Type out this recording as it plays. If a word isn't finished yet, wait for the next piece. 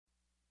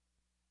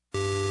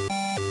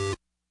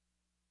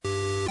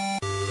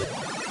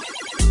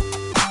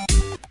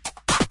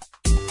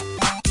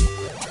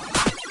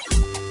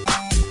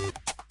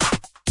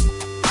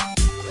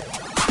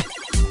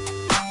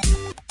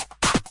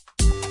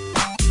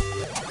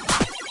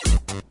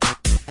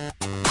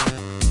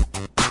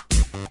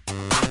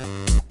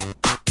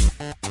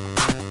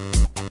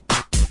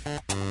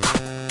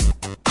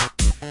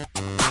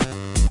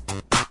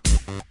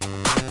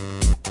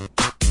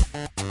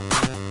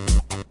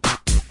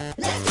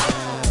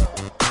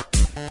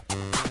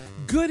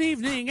Good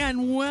evening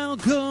and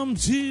welcome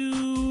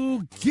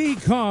to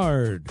Geek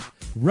Hard,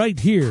 right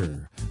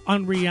here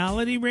on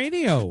Reality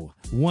Radio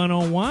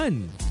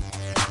 101.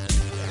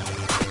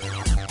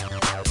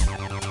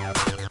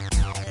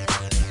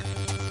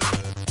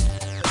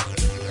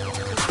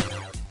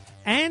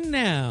 And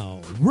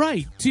now,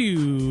 right to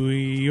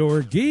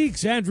your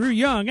geeks, Andrew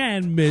Young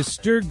and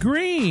Mr.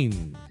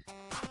 Green.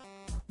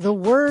 The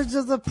words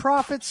of the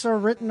prophets are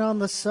written on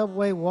the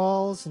subway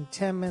walls and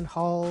tenement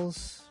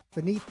halls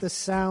beneath the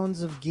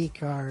sounds of Geek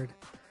Hard.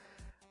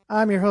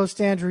 I'm your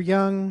host, Andrew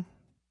Young.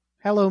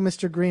 Hello,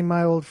 Mr. Green,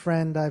 my old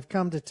friend. I've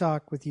come to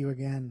talk with you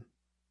again.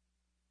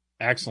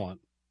 Excellent.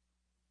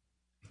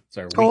 It's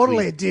our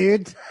totally, weekly,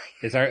 dude.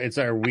 It's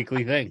our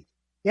weekly thing.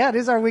 Yeah, it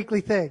is our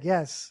weekly thing,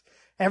 yes.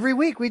 Every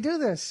week we do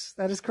this.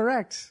 That is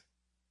correct.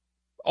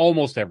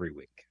 Almost every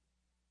week.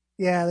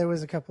 Yeah, there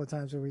was a couple of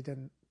times where we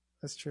didn't.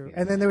 That's true. Yeah.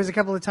 And then there was a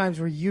couple of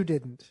times where you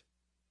didn't.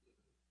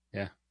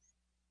 Yeah.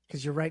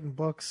 Because you're writing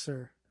books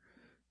or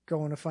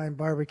going to find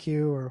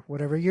barbecue or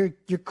whatever. Your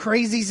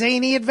crazy,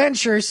 zany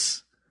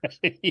adventures.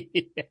 Yeah.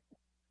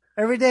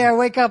 Every day I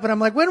wake up and I'm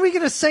like, when are we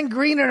going to send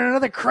Green on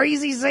another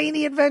crazy,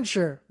 zany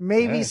adventure?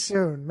 Maybe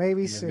soon.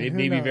 Maybe soon.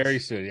 Maybe very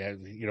soon. Yeah,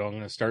 I'm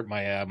going to start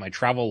my my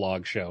travel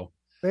log show.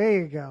 There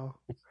you go.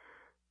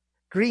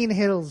 Green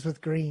Hills with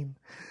Green.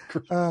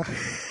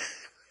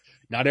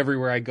 Not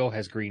everywhere I go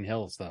has green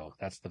hills, though.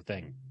 That's the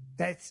thing.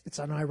 It's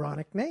an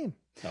ironic name.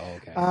 Oh,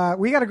 okay.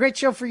 We got a great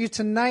show for you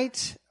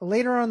tonight.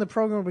 Later on in the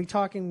program, we'll be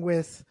talking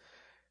with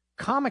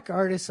comic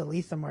artist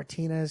Aletha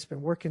Martinez.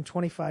 Been working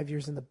 25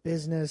 years in the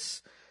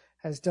business.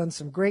 Has done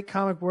some great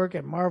comic work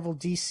at Marvel,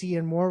 DC,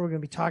 and more. We're going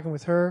to be talking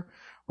with her.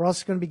 We're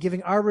also going to be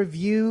giving our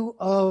review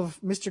of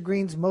Mr.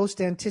 Green's most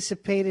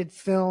anticipated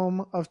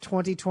film of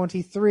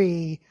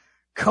 2023,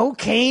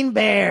 Cocaine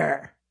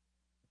Bear.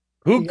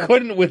 Who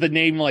couldn't with a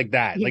name like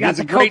that? You like, got it's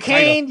the a great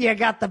cocaine, title. you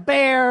got the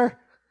bear.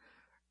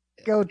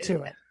 Go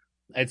to it.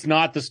 It's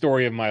not the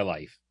story of my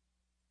life.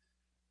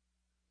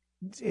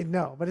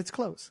 No, but it's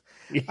close.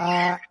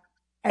 And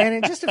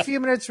in just a few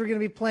minutes, we're going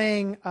to be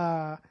playing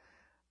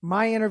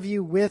my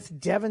interview with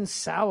Devon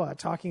Sawa,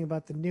 talking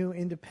about the new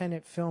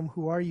independent film,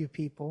 Who Are You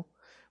People?,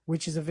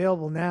 which is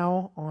available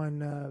now on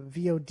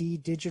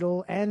VOD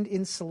digital and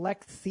in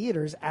select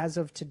theaters as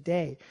of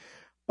today.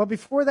 But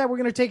before that, we're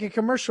going to take a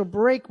commercial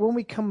break. When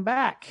we come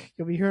back,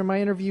 you'll be hearing my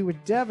interview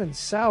with Devon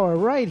Sawa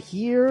right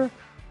here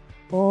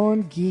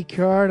on Geek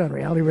Hard on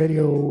Reality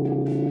Radio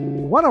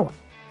 101.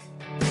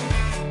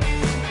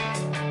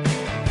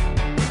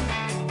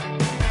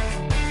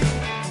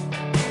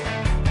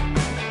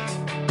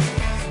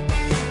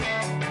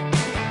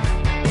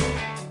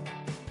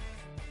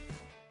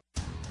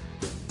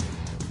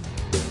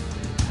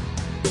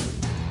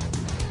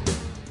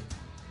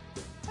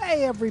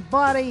 Hey,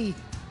 everybody.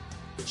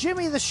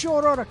 Jimmy the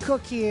Short Order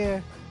Cook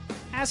here,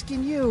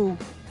 asking you,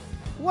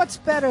 what's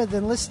better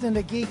than listening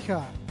to Geek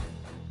Hard?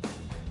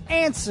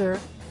 Answer,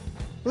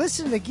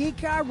 listen to Geek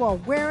Hard while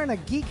wearing a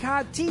Geek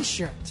Hard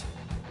t-shirt.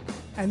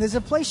 And there's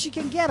a place you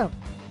can get them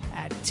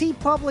at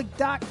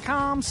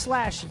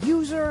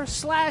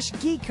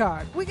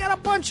tpublic.com/user/geekhard. We got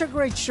a bunch of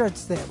great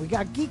shirts there. We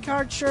got Geek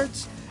Hard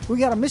shirts. We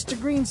got a Mr.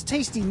 Green's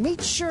Tasty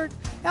Meat shirt.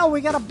 Hell,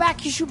 we got a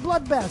Back Issue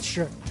Bloodbath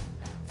shirt.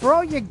 For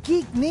all your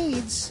geek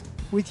needs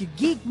with your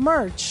geek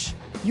merch,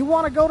 you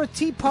want to go to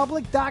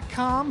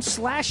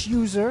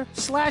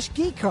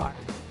tpublic.com/user/geekhard.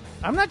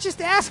 I'm not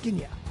just asking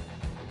you.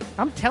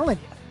 I'm telling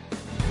you.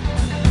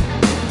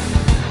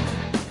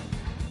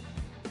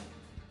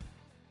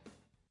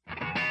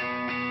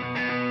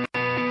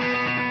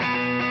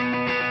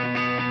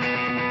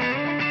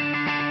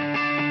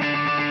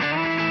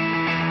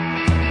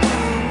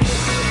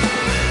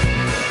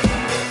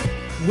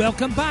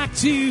 Welcome back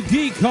to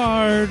Geek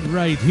Hard,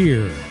 right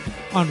here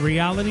on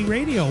Reality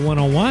Radio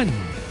 101.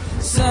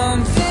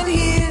 Something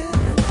here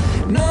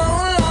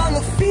no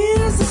longer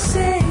feels the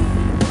same.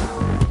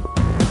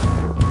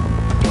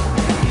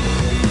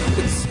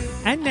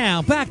 And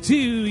now, back to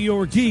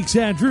your geeks,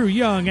 Andrew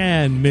Young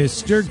and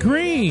Mr.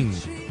 Green.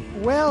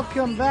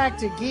 Welcome back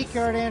to Geek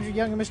Hard. Andrew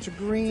Young and Mr.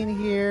 Green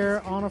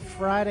here on a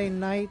Friday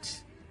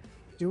night,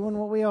 doing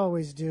what we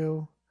always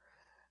do,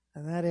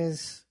 and that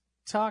is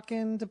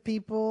talking to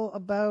people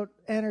about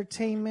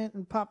entertainment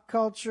and pop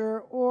culture,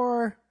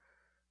 or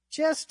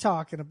just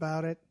talking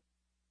about it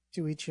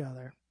to each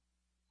other.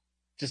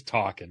 Just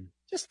talking.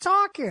 Just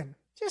talking.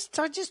 Just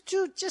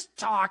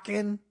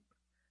talking.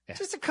 Yeah.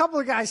 Just a couple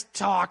of guys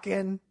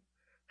talking.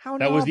 How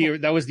That was novel.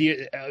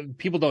 the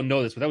people don't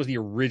know this, but that was the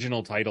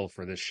original title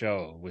for this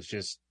show, was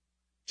just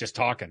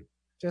talking.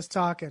 Just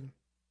talking.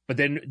 But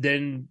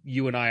then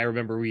you and I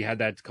remember we had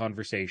that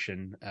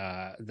conversation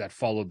that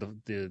followed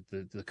the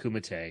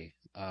Kumite,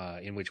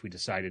 in which we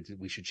decided that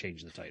we should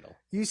change the title.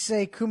 You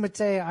say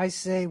kumite, I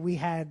say we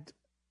had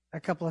a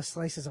couple of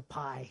slices of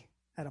pie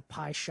at a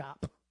pie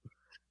shop.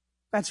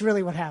 That's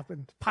really what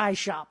happened. Pie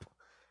shop.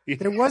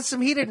 There was some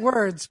heated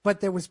words,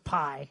 but there was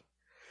pie.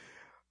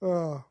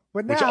 But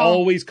now, Which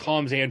always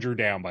calms Andrew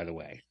down, by the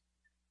way.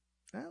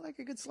 I like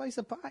a good slice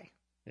of pie.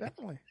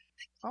 Definitely.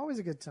 Always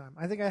a good time.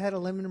 I think I had a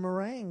lemon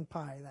meringue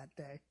pie that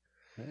day.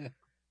 Yeah.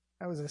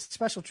 That was a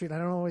special treat. I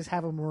don't always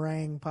have a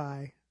meringue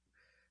pie.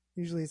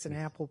 Usually it's an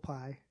apple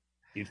pie.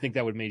 You'd think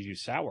that would make you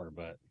sour,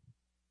 but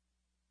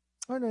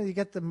Oh no, you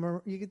get the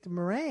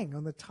meringue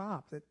on the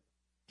top that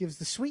gives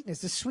the sweetness,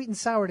 the sweet and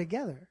sour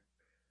together.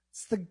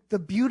 It's the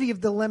beauty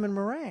of the lemon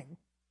meringue.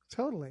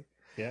 Totally.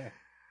 yeah.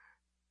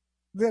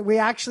 We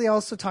actually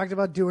also talked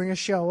about doing a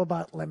show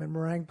about lemon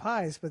meringue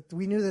pies, but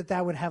we knew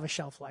that would have a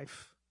shelf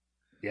life.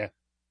 Yeah.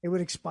 It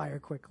would expire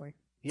quickly.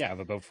 Yeah, of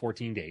about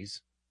 14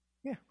 days.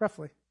 Yeah,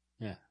 roughly.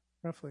 Yeah.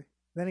 Roughly.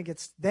 Then it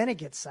gets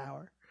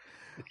sour.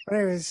 But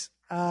anyways,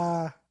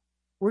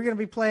 we're going to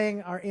be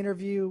playing our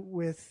interview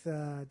with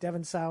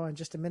Devon Sawa in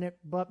just a minute.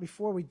 But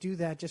before we do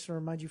that, just to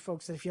remind you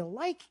folks that if you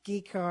like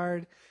Geek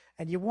Hard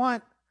and you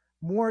want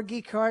more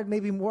Geek Hard,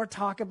 maybe more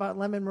talk about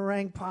lemon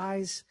meringue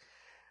pies,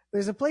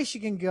 there's a place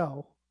you can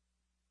go,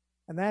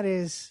 and that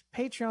is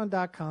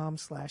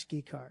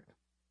patreon.com/geekhard.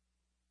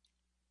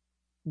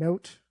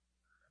 Note,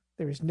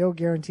 there is no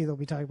guarantee they'll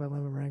be talking about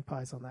lemon meringue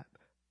pies on that.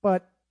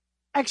 But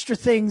extra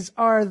things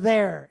are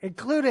there,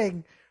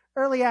 including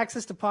early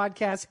access to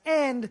podcasts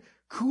and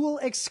cool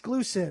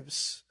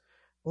exclusives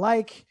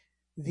like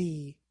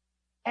the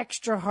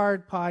Extra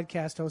Hard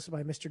podcast hosted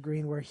by Mr.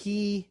 Green, where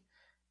he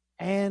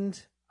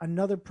and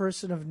another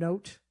person of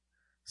note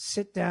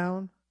sit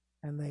down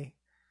and they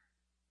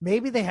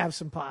have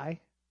some pie.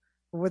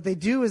 But what they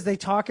do is they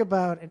talk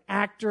about an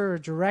actor or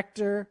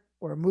director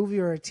or a movie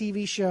or a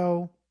TV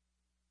show,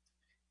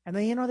 and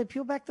they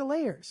peel back the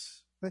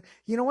layers. But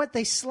you know what?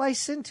 They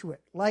slice into it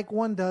like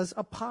one does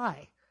a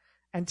pie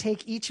and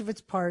take each of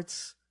its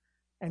parts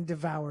and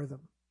devour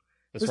them.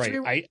 That's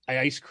right.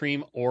 Ice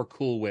cream or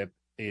Cool Whip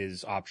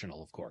is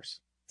optional, of course.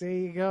 There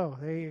you go.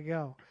 It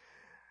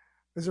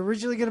was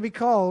originally going to be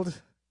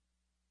called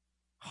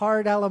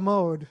Hard a la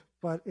Mode,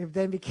 but it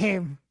then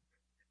became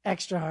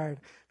Extra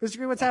Hard. Mr.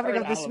 Green, what's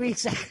happening on this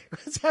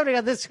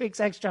week's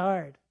Extra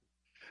Hard?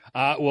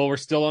 Well, we're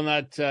still on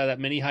that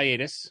mini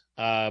hiatus,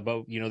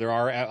 but there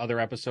are other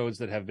episodes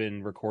that have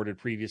been recorded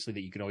previously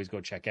that you can always go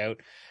check out,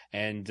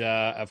 and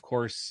of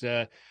course,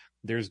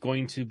 there's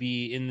going to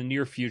be in the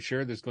near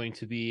future. There's going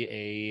to be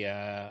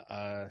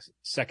a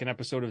second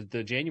episode of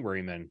the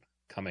January Men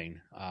coming.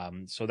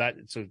 So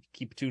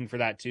keep tuned for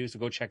that too. So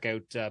go check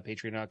out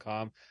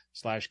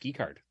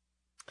patreon.com/geekhard.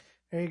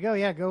 There you go.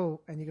 Yeah,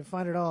 go. And you can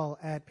find it all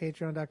at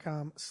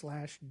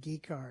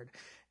patreon.com/geekhard.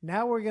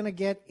 Now we're going to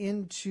get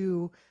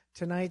into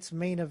tonight's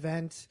main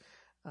event.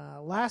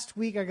 Last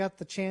week, I got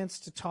the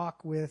chance to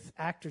talk with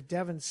actor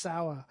Devon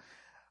Sawa.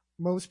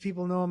 Most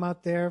people know him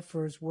out there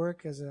for his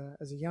work as a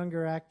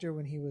younger actor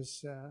when he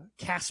was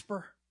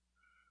Casper,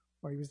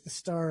 or he was the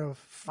star of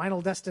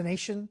Final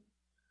Destination,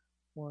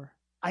 or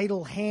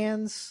Idle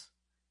Hands.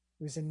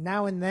 He was in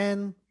Now and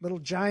Then, Little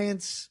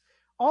Giants,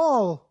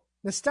 all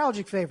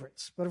nostalgic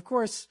favorites. But of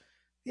course,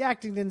 the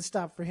acting didn't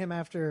stop for him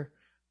after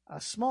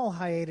a small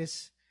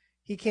hiatus.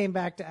 He came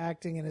back to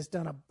acting and has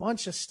done a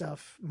bunch of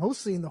stuff,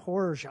 mostly in the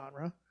horror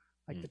genre,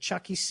 like the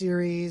Chucky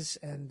series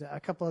and a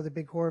couple other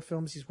big horror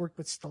films. He's worked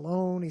with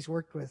Stallone. He's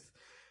worked with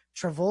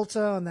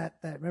Travolta on that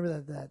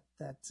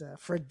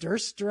Fred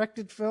Durst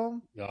directed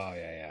film. Oh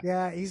yeah.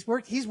 Yeah, he's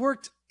run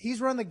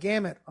the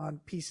gamut on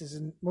pieces,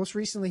 and most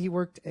recently he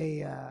worked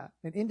an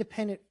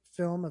independent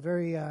film, a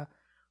very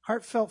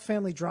heartfelt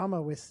family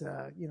drama with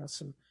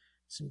some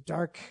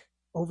dark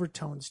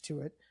overtones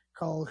to it,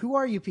 called Who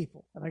Are You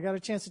People? And I got a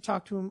chance to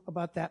talk to him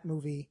about that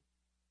movie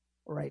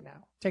right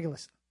now. Take a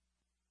listen.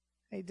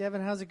 Hey,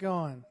 Devon, how's it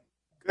going?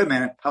 Good,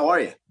 man. How are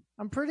you?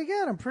 I'm pretty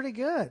good.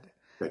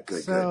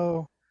 Good.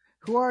 So,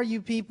 Who Are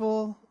You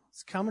People?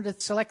 It's coming to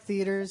select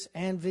theaters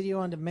and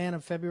video on demand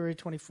on February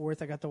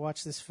 24th. I got to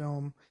watch this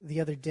film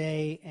the other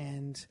day,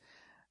 and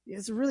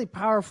it's a really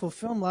powerful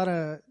film. A lot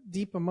of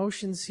deep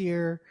emotions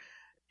here,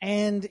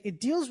 and it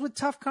deals with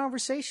tough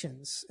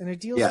conversations, and it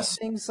deals with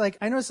things like,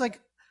 I know it's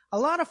like a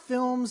lot of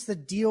films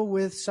that deal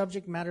with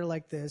subject matter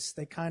like this,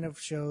 they kind of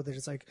show that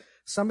it's like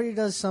somebody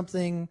does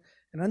something,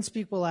 an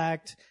unspeakable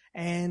act,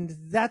 and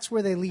that's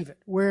where they leave it.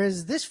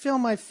 Whereas this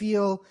film, I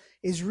feel,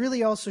 is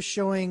really also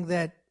showing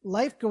that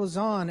life goes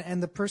on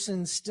and the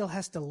person still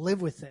has to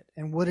live with it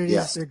and what it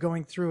is they're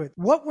going through it.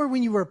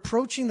 When you were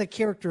approaching the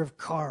character of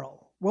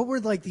Carl, what were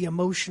like the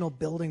emotional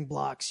building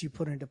blocks you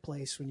put into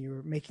place when you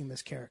were making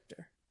this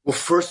character? Well,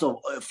 first of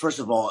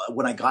all,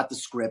 when I got the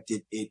script,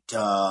 you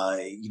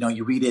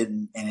read it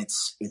and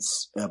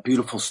it's a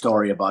beautiful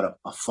story about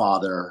a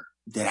father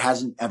that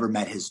hasn't ever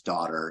met his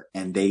daughter,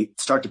 and they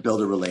start to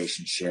build a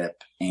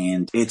relationship,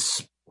 and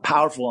it's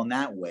powerful in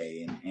that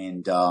way.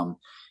 And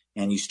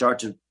you start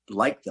to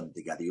like them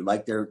together. You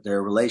like their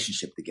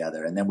relationship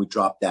together. And then we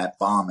drop that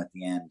bomb at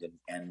the end.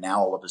 And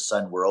now all of a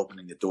sudden we're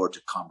opening the door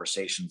to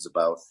conversations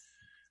about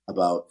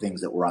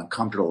things that we're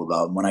uncomfortable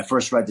about. And when I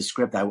first read the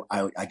script,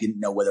 I didn't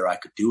know whether I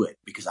could do it,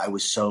 because I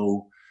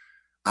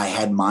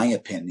had my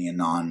opinion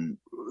on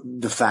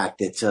the fact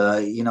that,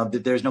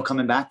 that there's no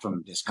coming back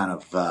from this kind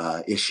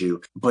of issue,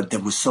 but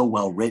that was so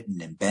well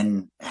written, and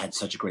Ben had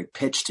such a great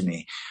pitch to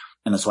me.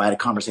 And so I had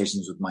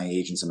conversations with my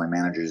agents and my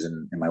managers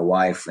and my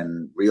wife,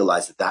 and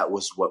realized that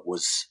was what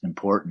was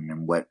important,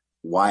 and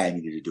why I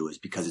needed to do it is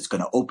because it's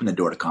going to open the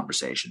door to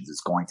conversations.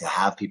 It's going to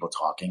have people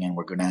talking, and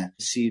we're going to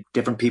see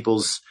different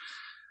people's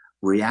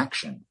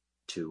reaction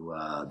to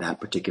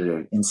that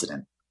particular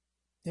incident.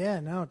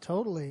 Yeah, no,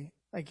 totally.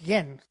 Like,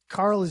 again,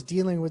 Carl is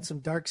dealing with some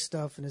dark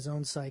stuff in his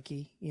own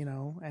psyche,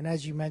 and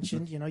as you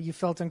mentioned, you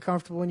felt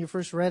uncomfortable when you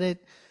first read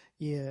it.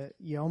 You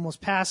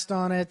almost passed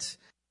on it.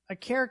 A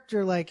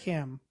character like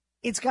him,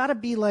 it's got to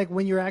be like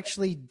when you're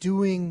actually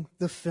doing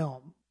the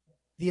film,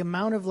 the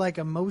amount of like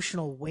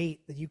emotional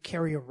weight that you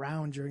carry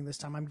around during this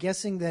time. I'm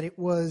guessing that it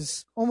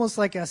was almost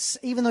like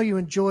even though you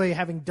enjoy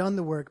having done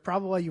the work,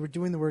 probably while you were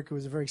doing the work, it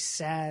was a very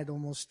sad,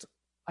 almost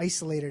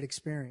isolated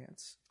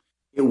experience.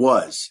 It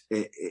was,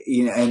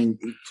 and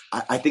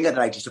I think that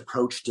I just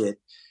approached it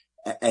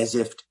as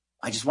if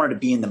I just wanted to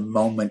be in the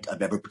moment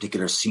of every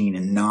particular scene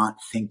and not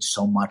think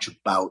so much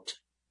about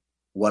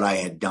what I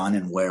had done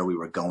and where we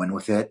were going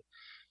with it.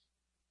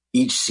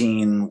 Each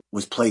scene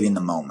was played in the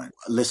moment,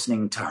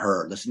 listening to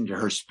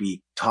her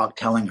speak,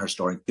 telling her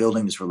story,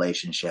 building this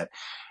relationship,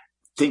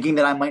 thinking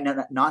that I might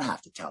not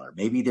have to tell her.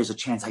 Maybe there's a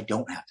chance I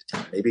don't have to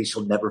tell her. Maybe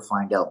she'll never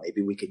find out.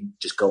 Maybe we can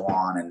just go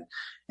on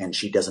and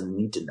she doesn't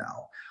need to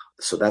know.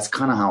 So that's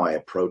kind of how I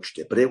approached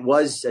it. But it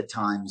was at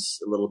times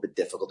a little bit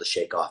difficult to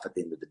shake off at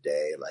the end of the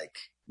day. Like,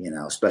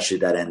 especially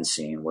that end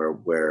scene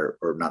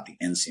or not the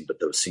end scene, but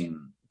the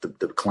scene,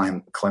 the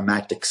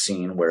climactic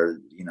scene where,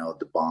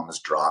 the bomb is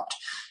dropped.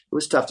 It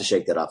was tough to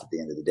shake that off at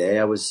the end of the day.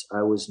 I was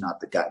not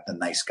the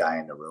nice guy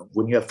in the room.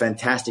 When you have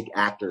fantastic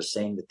actors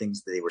saying the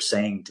things that they were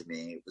saying to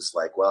me, it was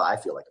like, well, I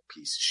feel like a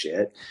piece of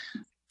shit,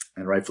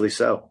 and rightfully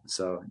so.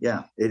 So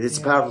yeah, it's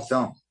a powerful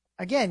film.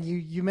 Again,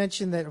 you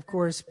mentioned that, of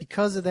course,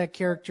 because of that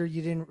character,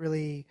 you didn't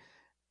really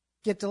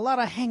get a lot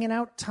of hanging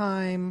out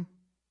time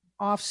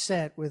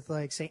offset with,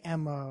 like, say,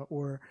 Emma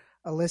or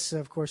Alyssa,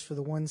 of course, for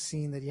the one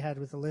scene that you had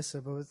with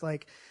Alyssa. But it was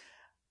like,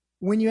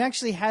 when you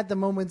actually had the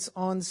moments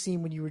on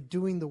scene when you were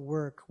doing the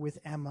work with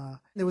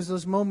Emma, there was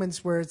those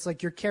moments where it's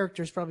like your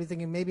character is probably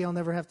thinking, maybe I'll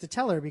never have to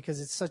tell her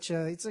because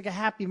it's like a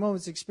happy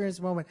moment, it's an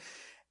experience moment.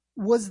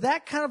 Was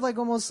that kind of like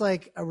almost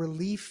like a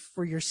relief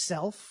for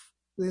yourself?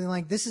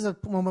 Like, this is a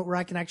moment where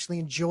I can actually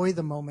enjoy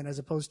the moment as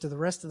opposed to the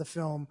rest of the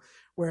film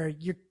where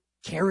you're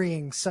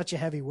carrying such a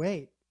heavy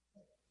weight.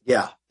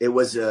 Yeah, it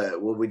was,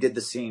 we did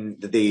the scene,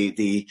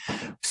 the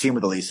scene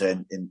with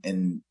Elisa,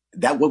 and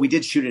that, we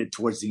did shoot it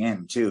towards the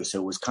end too. So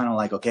it was kind of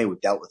like, okay,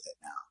 we've dealt with it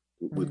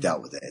now. We've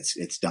dealt with it.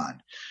 It's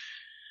done.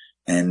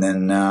 And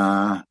then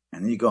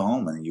you go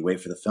home and you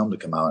wait for the film to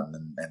come out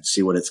and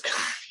see what it's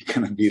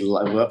going to be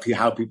like,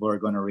 how people are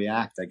going to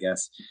react, I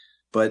guess.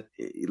 But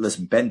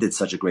listen, Ben did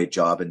such a great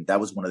job. And that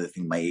was one of the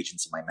things my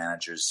agents and my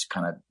managers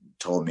kind of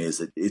told me, is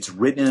that it's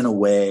written in a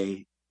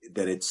way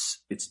that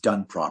it's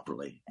done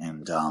properly.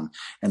 And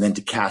then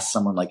to cast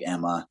someone like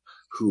Emma,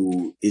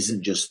 who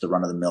isn't just the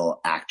run of the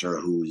mill actor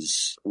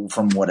who's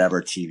from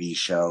whatever TV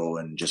show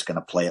and just going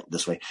to play it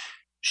this way.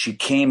 She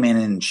came in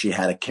and she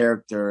had a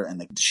character,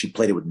 and she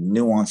played it with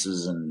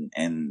nuances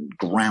and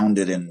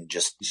grounded, and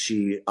just,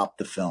 she upped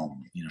the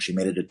film. She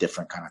made it a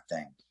different kind of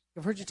thing.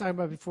 I've heard you talk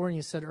about before, and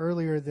you said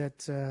earlier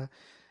that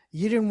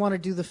you didn't want to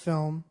do the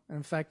film. And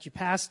in fact, you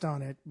passed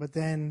on it. But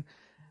then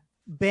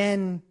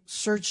Ben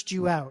searched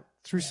you out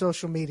through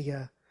social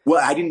media. Well,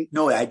 I didn't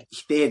know.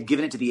 They had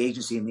given it to the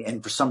agency,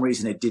 and for some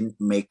reason it didn't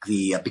make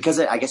because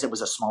I guess it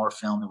was a smaller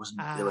film. There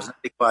wasn't a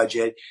big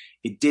budget.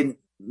 It didn't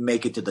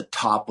make it to the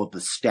top of the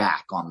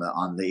stack on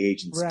the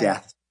agent's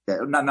death.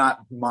 Not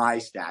my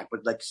stack,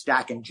 but like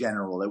stack in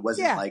general. It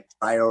wasn't like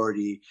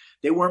priority.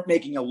 They weren't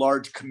making a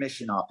large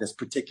commission off this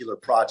particular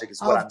project,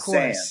 is what I'm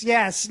saying.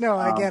 Yes, no,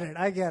 I get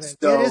it.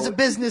 So it is a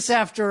business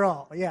after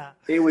all. Yeah.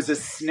 It was a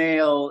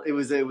snail. It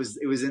was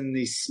in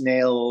the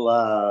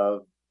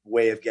snail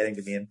way of getting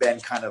to me, and Ben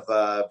kind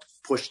of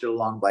pushed it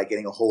along by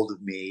getting a hold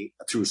of me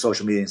through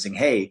social media and saying,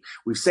 "Hey,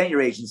 we've sent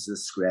your agents the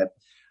script.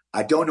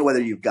 I don't know whether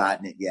you've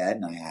gotten it yet,"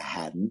 and I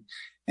hadn't.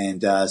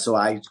 And so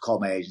I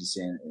called my agency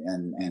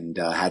and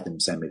had them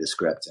send me the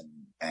script,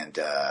 and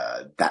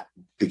that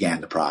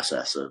began the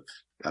process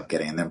of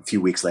getting. And then a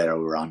few weeks later,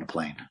 we were on the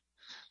plane.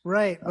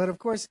 Right, but of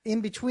course, in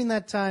between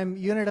that time,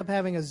 you ended up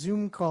having a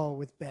Zoom call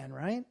with Ben,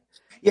 right?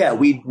 Yeah,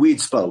 we'd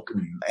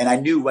spoken, and I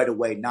knew right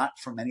away, not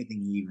from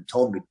anything he even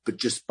told me, but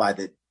just by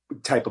the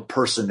type of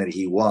person that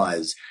he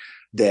was,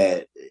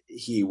 that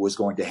he was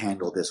going to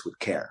handle this with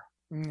care.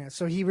 Yeah,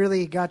 so he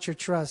really got your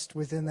trust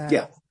within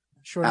that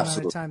short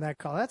amount of time, that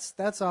call.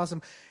 That's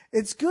awesome.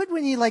 It's good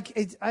when you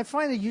I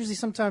find it usually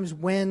sometimes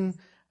when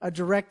a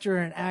director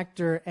and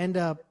actor end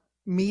up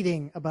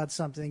meeting about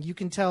something, you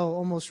can tell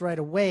almost right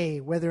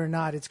away whether or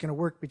not it's going to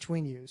work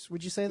between you. So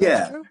would you say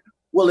that's true?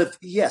 Well,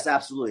 yes,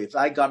 absolutely. If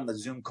I got on the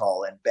Zoom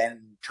call and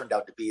Ben turned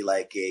out to be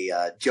like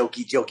a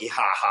jokey,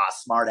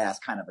 smart ass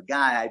kind of a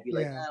guy, I'd be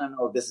like, I don't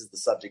know if this is the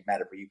subject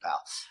matter for you, pal.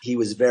 He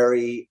was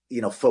very,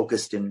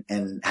 focused and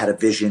had a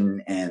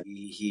vision, and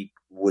he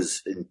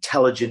was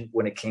intelligent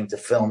when it came to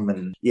film.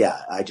 And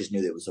I just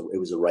knew that it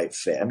was a right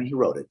fit. I mean, he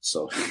wrote it,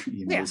 so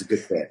it was a good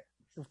fit.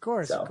 Of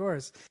course, So. of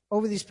course.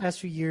 Over these past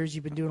few years,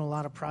 you've been doing a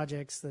lot of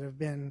projects that have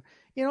been,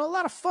 a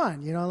lot of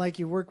fun. Like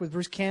you work with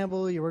Bruce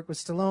Campbell, you work with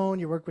Stallone,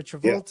 you work with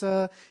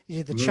Travolta, you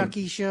did the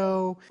Chucky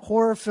show,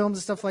 horror films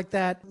and stuff like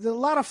that. There's a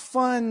lot of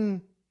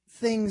fun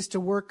things to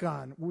work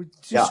on.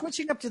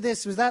 Switching up to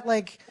this, was that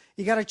like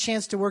you got a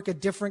chance to work a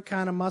different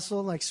kind of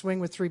muscle, like swing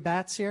with 3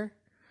 bats here?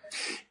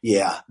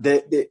 Yeah,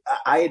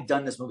 I had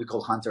done this movie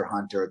called Hunter x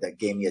Hunter that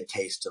gave me a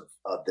taste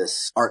of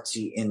this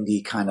artsy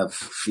indie kind of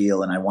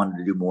feel, and I wanted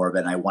to do more of it.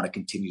 And I want to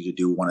continue to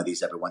do one of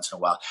these every once in a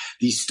while.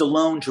 The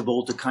Stallone,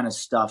 Travolta kind of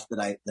stuff that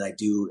I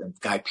do, and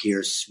Guy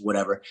Pearce,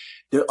 whatever.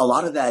 A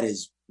lot of that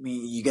is,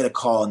 you get a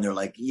call and they're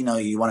like, you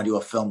want to do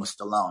a film with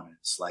Stallone. And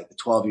it's like the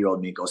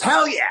 12-year-old me goes,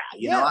 hell yeah,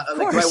 do I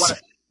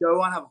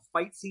want to have a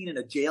fight scene in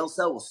a jail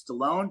cell with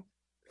Stallone?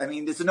 I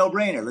mean, it's a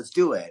no-brainer. Let's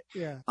do it.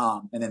 Yeah.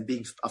 And then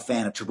being a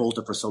fan of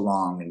Travolta for so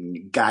long,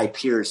 and Guy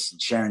Pearce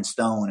and Sharon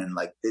Stone, and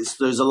like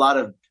there's a lot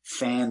of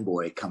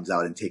fanboy comes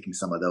out and taking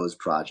some of those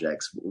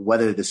projects,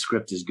 whether the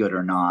script is good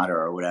or not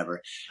or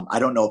whatever. I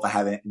don't know if I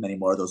have many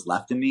more of those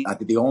left in me. I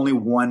think the only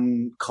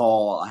one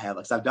call I have,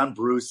 because I've done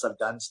Bruce, I've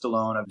done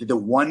Stallone. The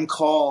one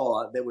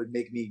call that would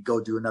make me go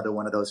do another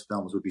one of those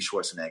films would be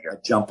Schwarzenegger.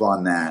 I'd jump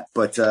on that.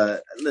 But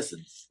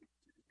listen,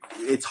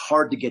 it's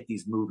hard to get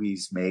these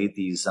movies made,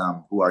 these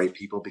Who Are You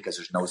People, because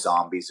there's no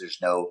zombies, there's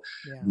no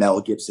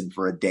Mel Gibson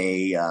for a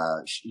day,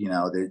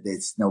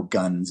 there's no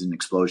guns and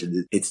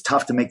explosions. It's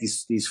tough to make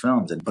these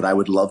films, but I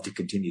would love to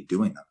continue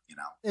doing them.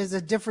 There's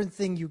a different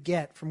thing you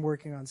get from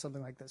working on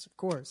something like this, of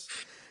course.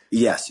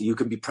 Yes, you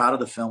can be proud of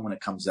the film when it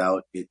comes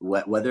out,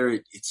 whether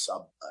it's a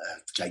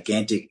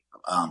gigantic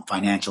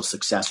financial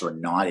success or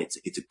not.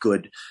 It's a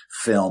good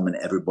film, and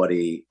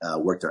everybody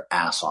worked their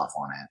ass off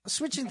on it.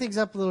 Switching things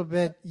up a little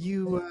bit,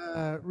 you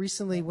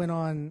recently went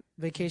on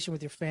vacation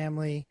with your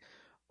family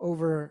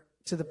over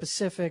to the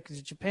Pacific,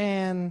 to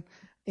Japan,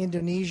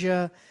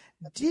 Indonesia.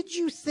 Did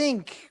you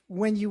think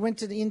when you went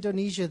to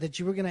Indonesia that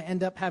you were going to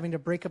end up having to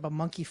break up a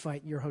monkey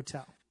fight in your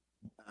hotel?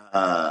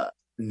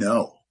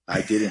 No.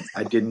 I didn't.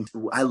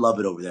 I love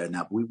it over there.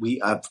 Now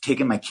I've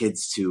taken my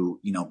kids to,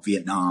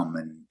 Vietnam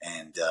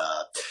and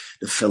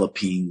the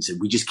Philippines,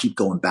 and we just keep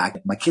going back.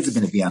 My kids have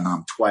been to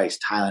Vietnam twice,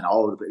 Thailand,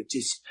 all over.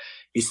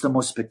 It's the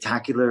most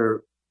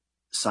spectacular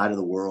side of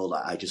the world.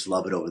 I just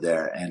love it over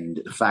there. And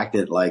the fact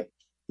that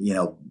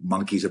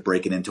monkeys are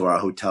breaking into our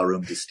hotel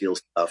room to steal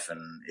stuff.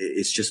 And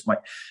it's just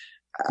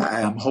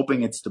I'm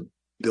hoping it's the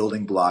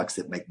building blocks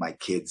that make my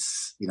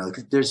kids,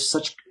 there's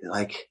such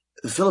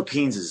the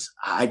Philippines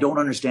I don't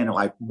understand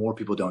why more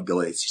people don't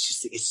go.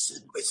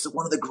 It's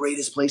one of the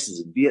greatest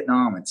places. In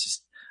Vietnam, it's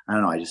just, I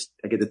don't know.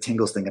 I get the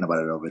tingles thinking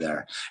about it over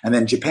there. And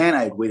then Japan,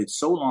 I had waited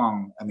so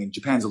long. I mean,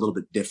 Japan's a little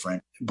bit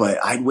different, but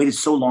I'd waited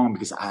so long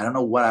because I don't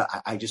know what,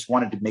 I just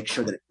wanted to make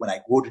sure that when I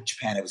go to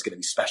Japan, it was going to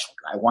be special.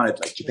 I wanted,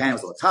 Japan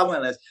was on the top of my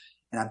list.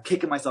 And I'm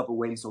kicking myself for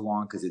waiting so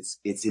long because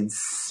it's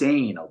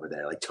insane over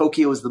there.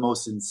 Tokyo is the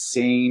most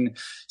insane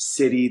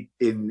city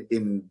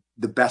in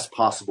the best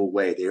possible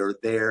way.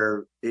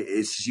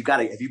 It's you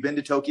gotta. Have you been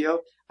to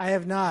Tokyo? I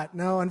have not.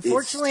 No,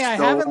 unfortunately, I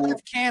haven't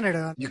left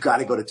Canada. You got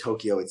to go to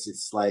Tokyo. It's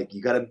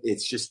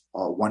just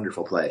a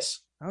wonderful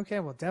place. Okay,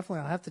 well,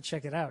 definitely, I'll have to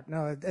check it out.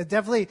 No, it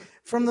definitely,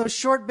 from those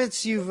short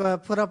bits you've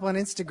put up on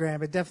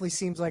Instagram, it definitely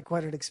seems like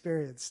quite an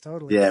experience.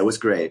 Totally. Yeah, it was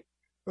great.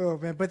 Oh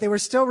man, but they were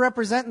still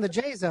representing the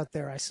Jays out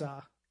there. I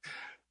saw.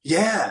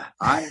 Yeah,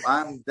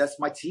 that's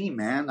my team,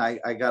 man. I'm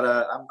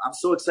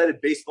so excited.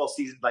 Baseball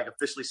season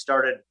officially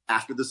started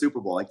after the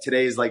Super Bowl.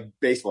 Today is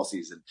baseball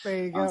season.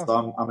 There you go.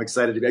 So I'm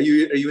excited to be. Are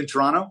you in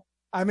Toronto?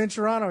 I'm in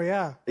Toronto.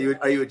 Yeah.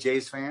 Are you a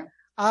Jays fan?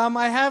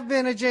 I have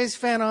been a Jays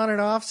fan on and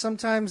off.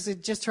 Sometimes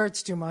it just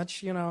hurts too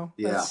much, Yeah.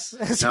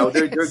 No,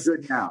 they're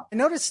good now. I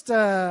noticed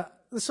the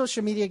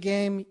social media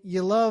game.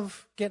 You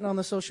love getting on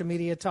the social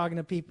media, talking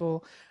to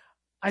people.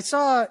 I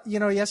saw,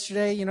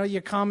 yesterday,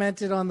 you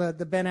commented on the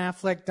Ben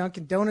Affleck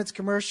Dunkin' Donuts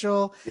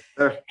commercial,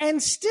 and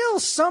still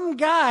some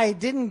guy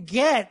didn't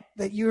get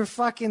that you were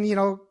fucking,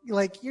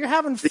 you're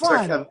having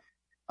fun.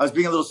 I was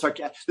being a little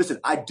sarcastic. Listen,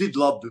 I did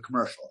love the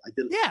commercial. I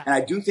did. Yeah. And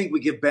I do think we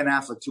give Ben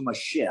Affleck too much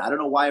shit. I don't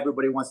know why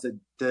everybody wants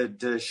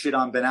to shit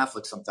on Ben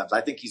Affleck sometimes.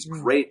 I think he's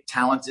great,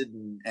 talented,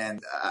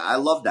 and I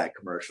love that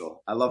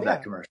commercial.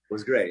 That commercial. It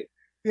was great.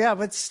 Yeah,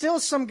 but still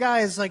some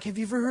guys have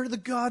you ever heard of The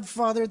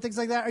Godfather and things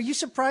like that? Are you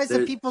surprised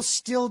that people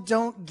still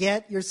don't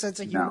get your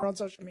sense of humor on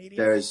social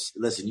media?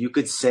 Listen, you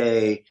could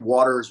say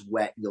water's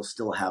wet, you'll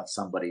still have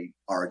somebody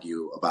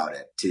argue about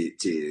it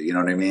to you know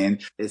what I mean?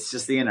 It's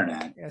just the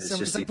internet. Yeah, it's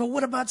just but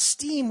what about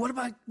steam? What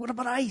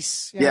about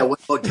ice? Yeah,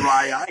 what about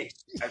dry ice?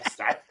 That's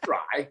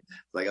dry.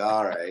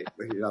 All right.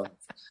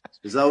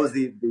 There's always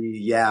the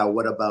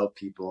what about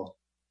people?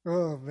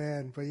 Oh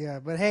man,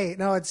 but hey,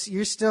 no,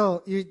 you're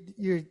still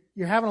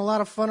you're having a lot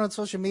of fun on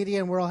social media,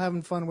 and we're all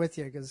having fun with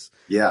you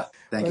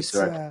thank you,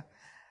 sir.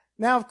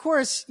 Now, of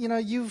course,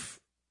 you've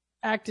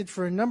acted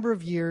for a number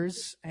of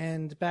years,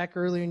 and back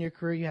earlier in your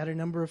career, you had a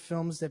number of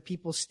films that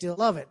people still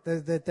love it.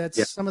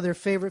 That's some of their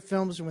favorite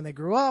films when they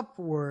grew up,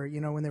 or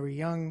when they were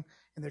young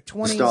in their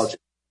 20s. Nostalgia.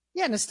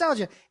 Yeah,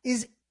 nostalgia.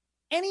 Is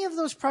any of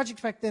those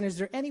projects back then, is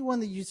there any one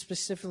that you'd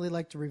specifically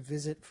like to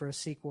revisit for a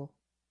sequel?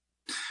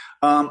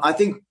 I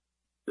think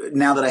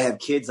now that I have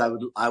kids,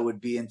 I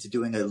would be into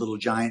doing a Little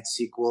Giant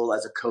sequel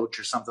as a coach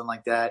or something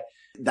like that.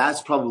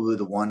 That's probably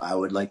the one I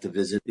would like to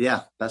visit.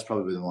 Yeah, that's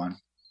probably the one.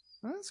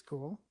 Well, that's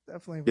cool.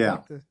 Definitely would Yeah.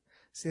 like to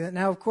see that.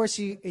 Now, of course,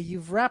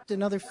 you've wrapped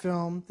another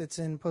film that's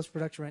in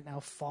post-production right now,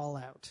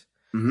 Fallout.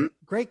 Mm-hmm.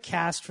 Great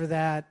cast for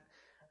that.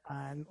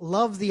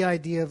 Love the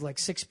idea of like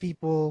 6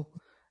 people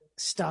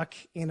stuck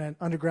in an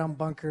underground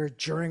bunker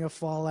during a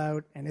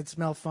fallout and it's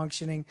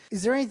malfunctioning.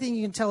 Is there anything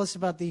you can tell us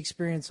about the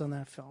experience on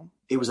that film?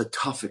 It was a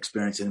tough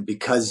experience, and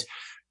because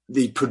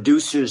the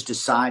producers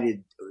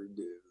decided,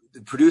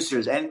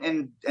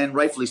 and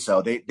rightfully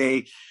so,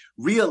 they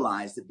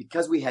realized that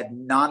because we had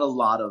not a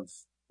lot of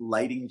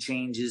lighting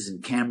changes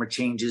and camera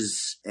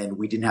changes, and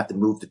we didn't have to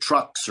move the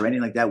trucks or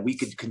anything like that, we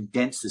could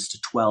condense this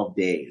to 12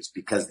 days,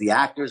 because the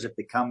actors, if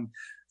they come,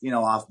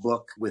 off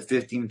book with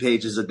 15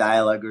 pages of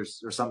dialogue or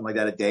something like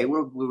that a day,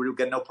 we would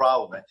get no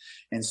problem.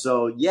 And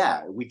so,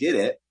 yeah, we did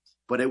it,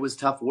 but it was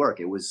tough work.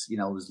 It was, it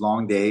was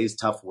long days,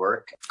 tough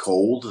work,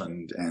 cold,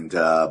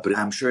 but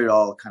I'm sure it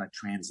all kind of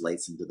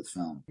translates into the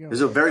film. It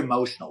was very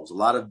emotional. It was a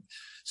lot of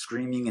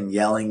screaming and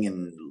yelling,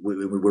 and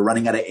we were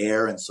running out of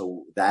air. And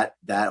so that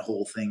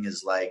whole thing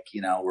is like,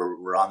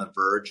 we're on the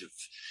verge of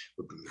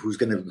who's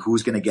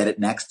going to get it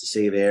next to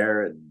save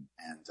air. And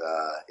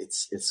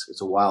it's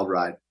a wild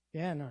ride.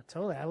 Yeah, no,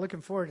 totally. I'm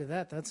looking forward to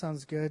that. That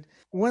sounds good.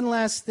 One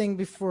last thing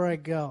before I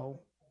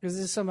go, because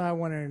this is something I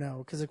wanted to know.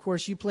 Because, of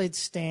course, you played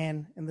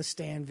Stan in the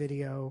Stan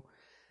video.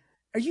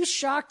 Are you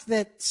shocked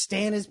that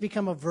Stan has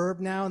become a verb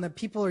now and that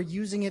people are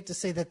using it to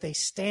say that they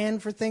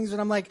stand for things? And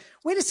I'm like,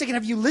 wait a second,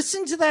 have you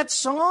listened to that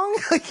song?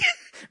 Like,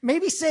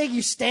 maybe saying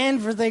you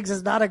stand for things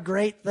is not a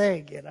great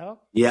thing,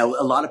 Yeah, a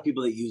lot of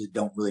people that use it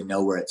don't really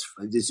know where it's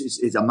from.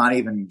 I'm not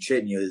even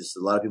shitting you.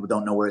 A lot of people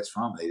don't know where it's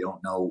from. They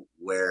don't know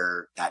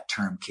where that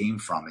term came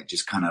from. It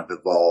just kind of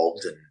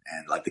evolved.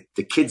 And like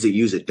the kids that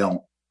use it a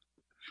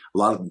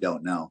lot of them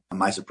don't know.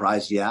 Am I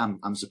surprised? Yeah,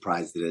 I'm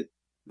surprised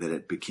that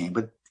it became,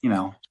 but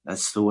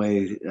that's the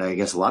way, I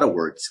guess, a lot of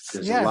words.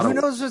 Who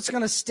knows what's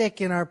going to stick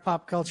in our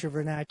pop culture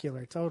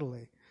vernacular?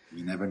 Totally.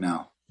 You never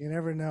know. You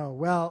never know.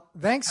 Well,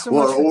 thanks so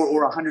much.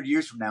 Or 100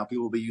 years from now,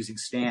 people will be using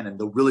Stan, and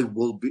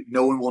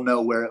no one will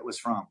know where it was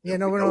from. Yeah,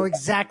 no one will know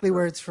exactly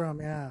where it's from.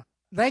 Yeah.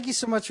 Thank you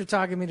so much for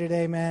talking to me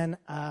today, man.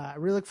 I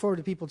really look forward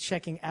to people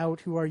checking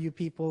out Who Are You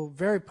People.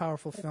 Very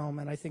powerful film,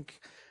 and I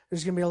think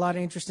there's going to be a lot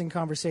of interesting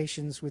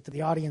conversations with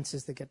the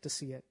audiences that get to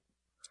see it.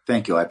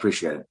 Thank you. I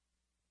appreciate it.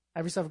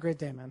 Have yourself a great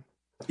day, man.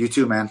 You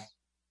too, man.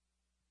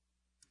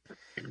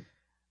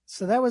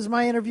 So that was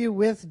my interview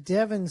with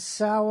Devon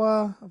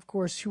Sawa. Of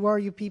course, Who Are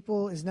You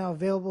People is now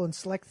available in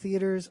select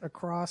theaters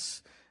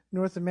across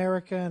North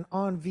America and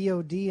on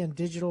VOD and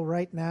digital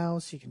right now,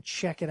 so you can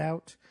check it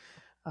out.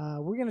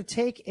 We're going to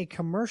take a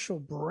commercial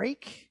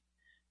break.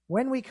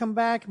 When we come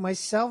back,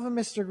 myself and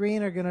Mr.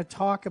 Green are going to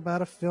talk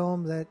about a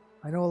film that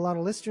I know a lot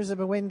of listeners have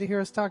been waiting to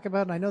hear us talk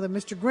about, and I know that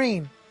Mr.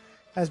 Green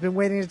has been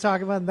waiting to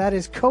talk about, and that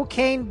is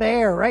Cocaine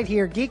Bear, right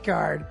here, Geek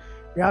Card,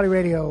 Reality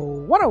Radio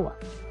 101.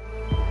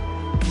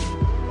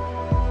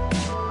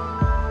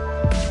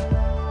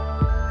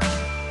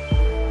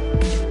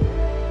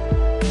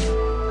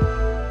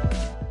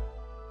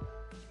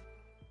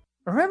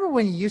 Remember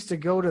when you used to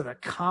go to the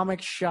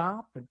comic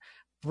shop and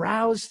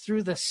browse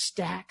through the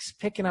stacks,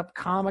 picking up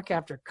comic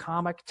after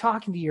comic,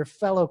 talking to your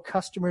fellow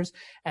customers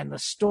and the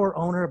store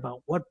owner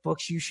about what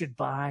books you should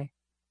buy?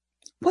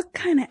 What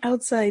kind of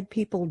outside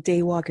people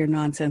daywalker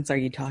nonsense are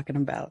you talking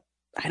about?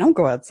 I don't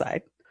go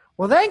outside.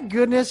 Well, thank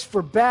goodness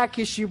for Back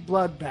Issue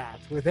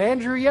Bloodbath with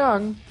Andrew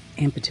Young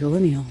And Petula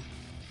Neal.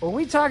 where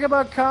we talk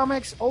about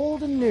comics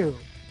old and new,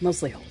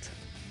 Mostly old.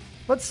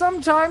 but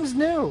sometimes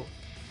new.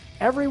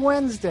 Every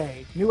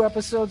Wednesday, new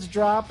episodes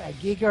drop at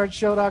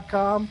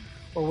geekhardshow.com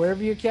or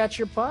wherever you catch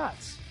your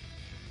pods.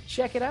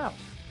 Check it out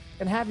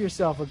and have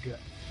yourself a good.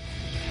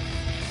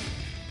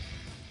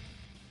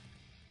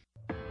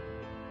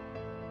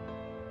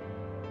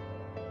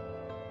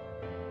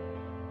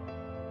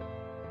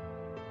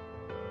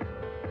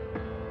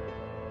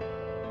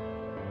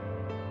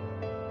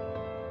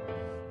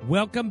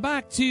 Welcome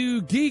back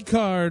to Geek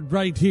Card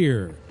right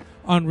here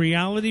on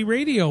Reality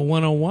Radio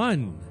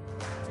 101.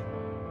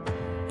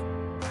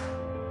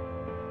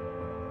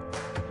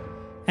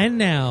 And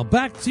now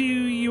back to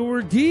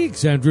your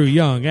geeks, Andrew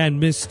Young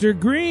and Mr.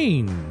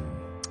 Green.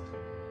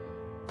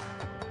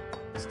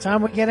 It's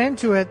time we get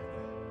into it.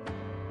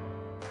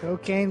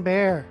 Cocaine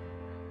Bear.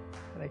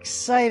 An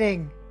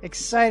exciting,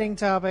 exciting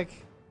topic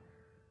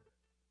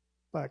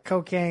about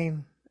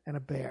cocaine and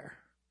a bear.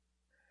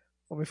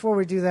 Well, before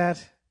we do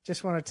that,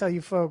 just want to tell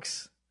you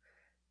folks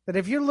that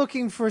if you're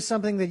looking for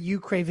something that you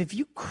crave, if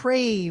you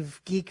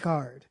crave Geek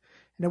Hard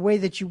in a way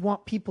that you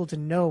want people to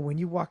know when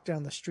you walk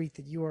down the street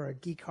that you are a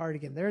Geek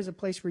Hardigan, there is a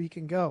place where you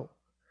can go,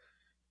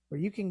 where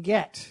you can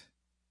get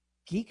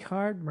Geek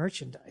Hard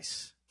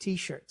merchandise,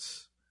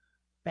 t-shirts,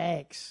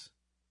 bags,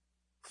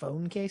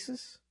 phone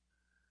cases.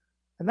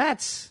 And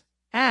that's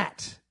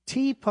at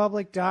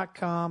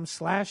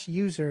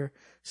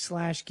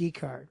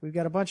tpublic.com/user/geekcard. We've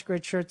got a bunch of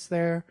great shirts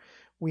there.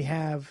 We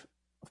have,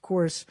 of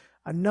course,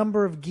 a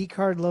number of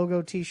Geekcard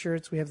logo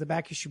t-shirts. We have the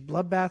Back Issue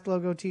Bloodbath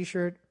logo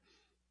t-shirt.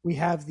 We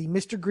have the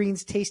Mr.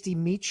 Green's Tasty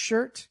Meat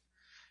shirt.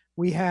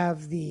 We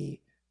have the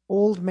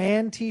Old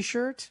Man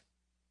t-shirt.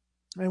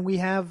 And we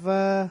have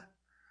the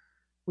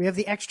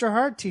Extra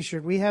Hard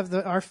t-shirt. We have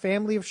our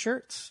family of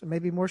shirts.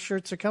 Maybe more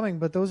shirts are coming,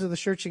 but those are the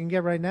shirts you can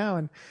get right now.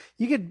 And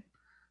you could,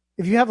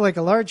 if you have like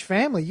a large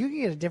family, you can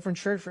get a different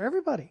shirt for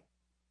everybody.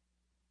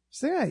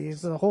 So yeah,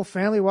 is the whole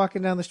family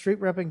walking down the street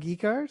repping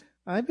Geekcard?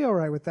 I'd be all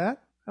right with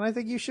that. And I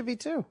think you should be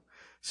too.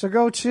 So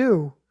go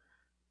to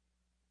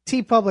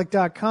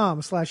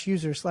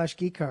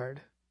tpublic.com/user/geekcard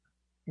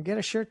and get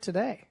a shirt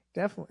today.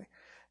 Definitely.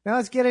 Now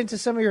let's get into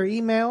some of your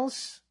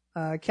emails.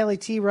 Kelly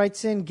T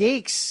writes in,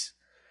 Geeks,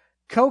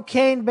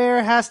 Cocaine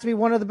Bear has to be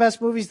one of the best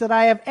movies that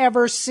I have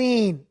ever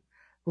seen.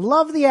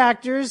 Love the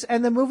actors,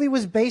 and the movie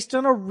was based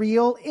on a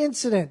real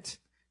incident.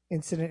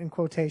 Incident in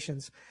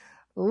quotations.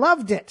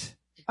 Loved it.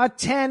 A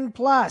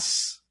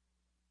 10+.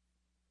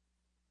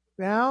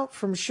 Now,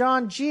 from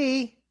Sean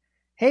G.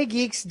 Hey,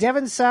 Geeks,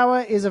 Devon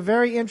Sawa is a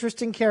very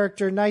interesting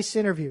character. Nice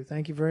interview.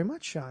 Thank you very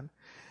much, Sean.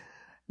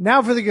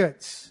 Now for the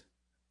goods.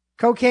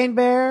 Cocaine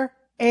Bear,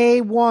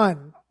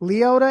 A1.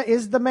 Leota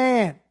is the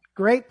man.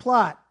 Great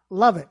plot.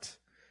 Love it.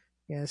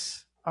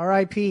 Yes.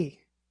 R.I.P.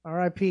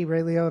 R.I.P.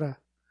 Ray Liotta.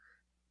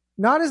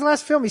 Not his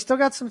last film. He's still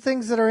got some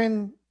things that are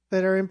in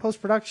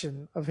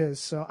post-production of his.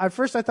 So at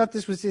first I thought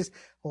this was his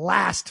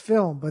last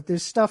film, but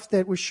there's stuff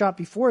that was shot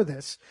before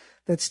this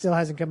that still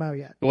hasn't come out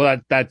yet. Well,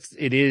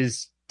 it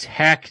is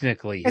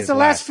technically it's the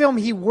last film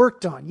he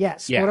worked on.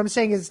 Yes. Yeah. What I'm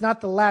saying is it's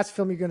not the last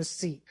film you're going to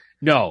see.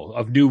 No,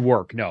 of new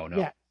work. No.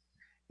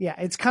 Yeah.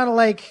 It's kind of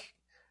like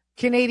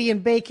Canadian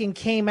Bacon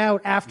came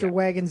out after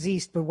Wagons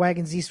East, but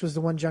Wagons East was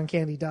the one John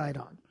Candy died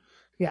on.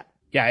 Yeah.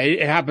 Yeah,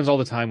 it happens all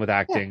the time with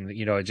acting,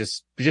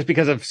 just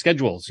because of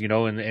schedules,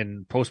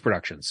 and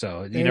post-production.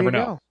 So you never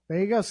know. There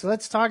you go. So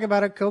let's talk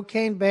about it.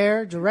 Cocaine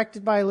Bear,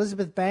 directed by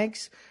Elizabeth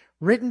Banks,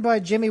 written by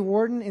Jimmy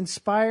Warden,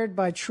 inspired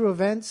by true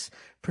events,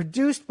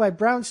 produced by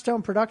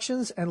Brownstone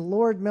Productions and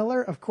Lord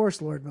Miller. Of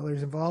course, Lord Miller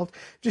is involved.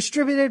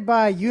 Distributed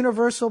by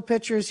Universal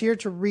Pictures. Here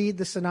to read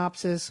the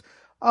synopsis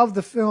of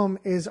the film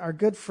is our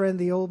good friend,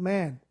 the old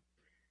man.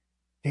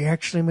 They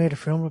actually made a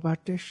film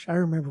about this. I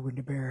remember when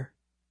the bear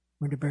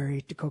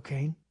ate the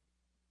cocaine.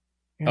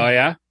 Yeah. Oh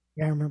yeah?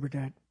 Yeah, I remember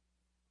that.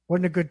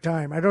 Wasn't a good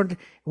time. It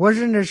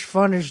wasn't as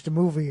fun as the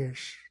movie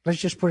is. Let's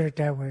just put it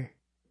that way.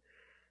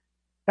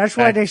 That's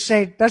what they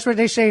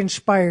say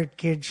inspired,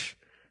 kids.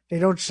 They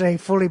don't say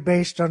fully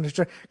based on the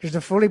story. Because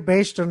the fully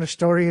based on the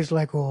story is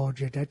like, oh,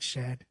 gee, that's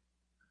sad.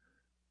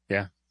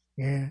 Yeah.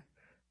 Yeah.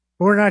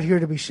 But we're not here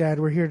to be sad.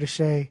 We're here to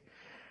say,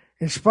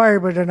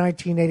 inspired by the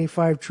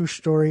 1985 true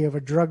story of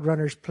a drug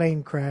runner's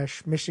plane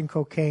crash, missing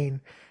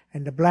cocaine,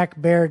 and the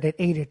black bear that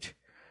ate it.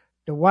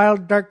 The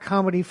wild, dark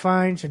comedy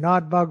finds an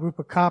oddball group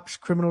of cops,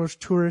 criminals,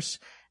 tourists,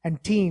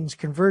 and teens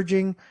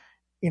converging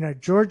in a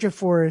Georgia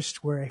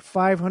forest where a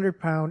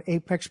 500-pound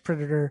apex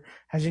predator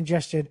has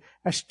ingested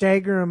a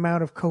staggering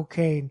amount of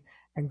cocaine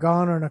and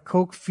gone on a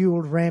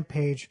coke-fueled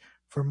rampage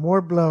for more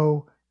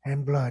blow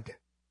and blood.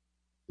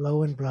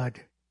 Blow and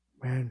blood.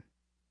 Man,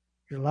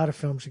 there's a lot of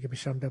films that can be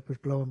summed up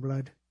with blow and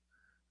blood.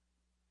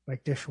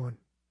 Like this one.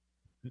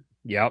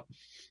 Yep.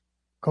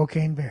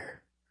 Cocaine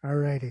Bear.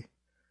 Alrighty.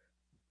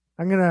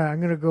 I'm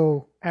gonna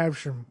go have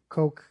some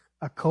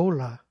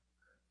Coca-Cola.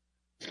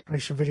 Play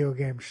some video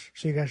games.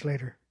 See you guys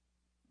later.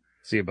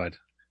 See you, bud.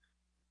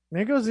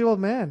 There goes the old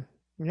man.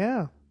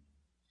 Yeah.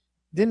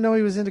 Didn't know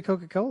he was into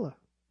Coca-Cola.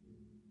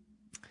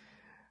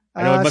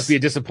 I know it must be a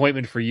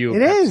disappointment for you.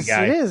 It is.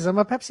 It is. I'm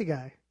a Pepsi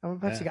guy.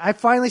 Guy. I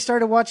finally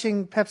started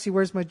watching Pepsi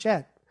Where's My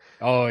Jet.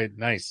 Oh,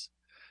 nice.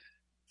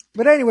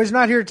 But anyways,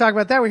 not here to talk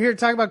about that. We're here to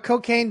talk about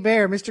Cocaine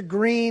Bear, Mr.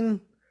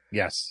 Green.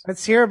 Yes.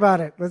 Let's hear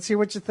about it. Let's hear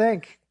what you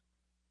think.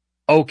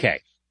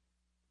 Okay.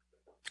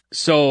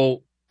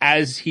 So,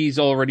 as he's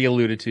already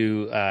alluded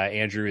to,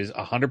 Andrew is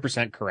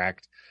 100%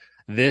 correct.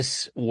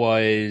 This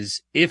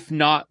was, if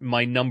not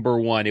my number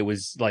one, it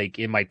was like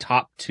in my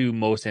top 2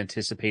 most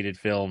anticipated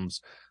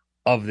films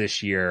of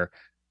this year,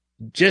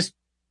 just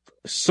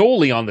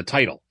solely on the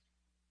title.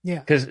 Yeah.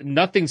 Because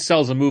nothing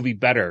sells a movie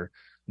better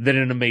than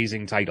an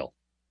amazing title.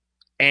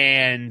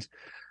 And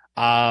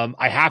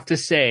I have to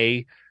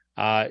say,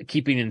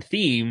 keeping in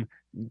theme,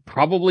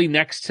 probably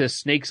next to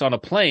Snakes on a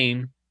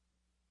Plane,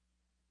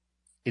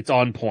 it's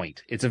on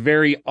point. It's a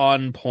very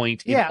on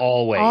point in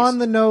all ways. On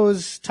the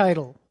nose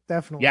title,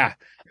 definitely. Yeah,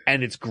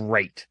 and it's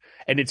great.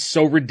 And it's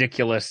so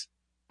ridiculous.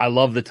 I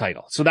love the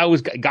title. So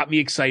that got me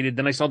excited.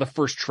 Then I saw the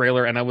first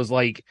trailer and I was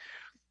like,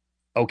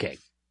 okay,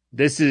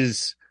 this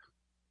is...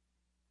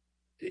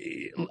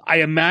 I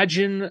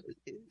imagine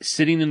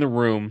sitting in the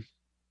room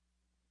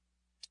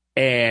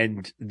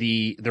and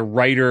the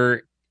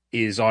writer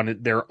is on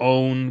their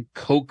own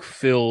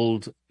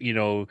coke-filled,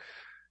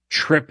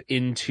 trip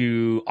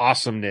into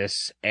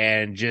awesomeness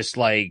and just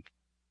and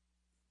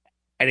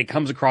it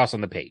comes across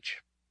on the page.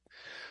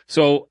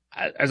 So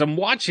as I'm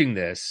watching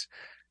this,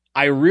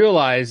 I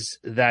realize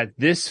that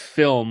this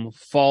film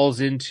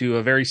falls into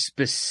a very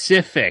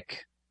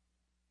specific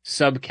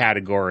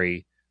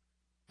subcategory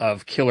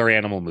of killer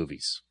animal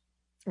movies.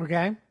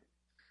 Okay.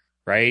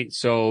 Right?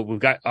 So we've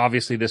got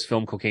obviously this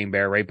film Cocaine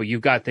Bear, right? But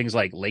you've got things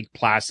like Lake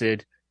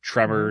Placid,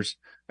 Tremors,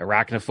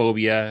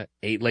 Arachnophobia,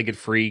 Eight-Legged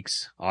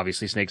Freaks,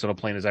 obviously Snakes on a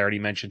Plane, as I already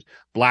mentioned,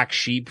 Black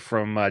Sheep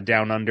from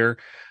Down Under,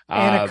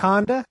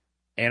 Anaconda.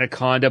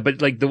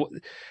 But like the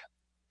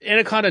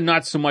Anaconda,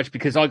 not so much,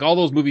 because like all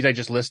those movies I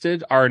just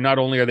listed are not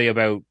only are they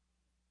about,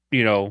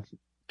 you know,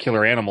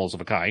 killer animals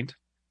of a kind,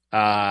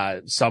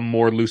 some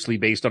more loosely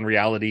based on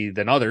reality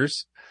than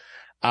others.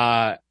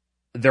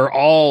 They're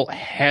all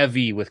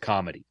heavy with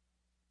comedy.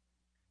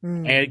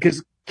 And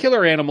because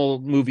killer animal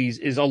movies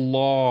is a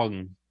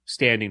long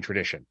standing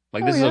tradition.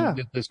 Like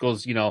this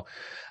goes, you know,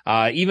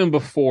 even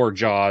before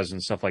Jaws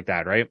and stuff like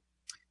that, right?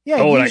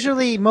 Yeah,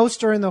 usually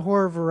most are in the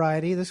horror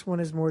variety. This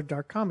one is more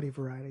dark comedy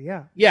variety.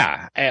 Yeah.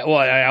 Yeah. Well,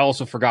 I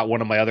also forgot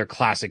one of my other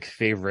classic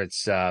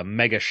favorites,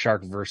 Mega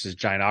Shark versus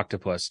Giant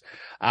Octopus.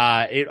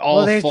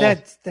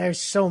 There's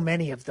so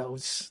many of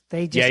those.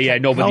 They just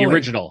but the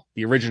original,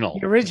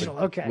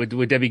 okay,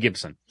 with Debbie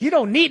Gibson. You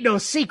don't need no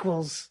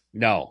sequels.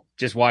 No,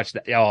 just watch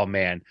that. Oh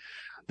man,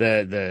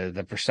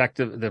 the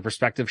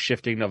perspective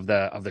shifting of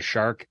the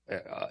shark,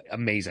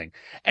 amazing.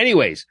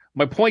 Anyways,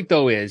 my point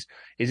though is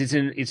it's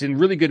in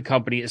really good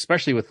company,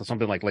 especially with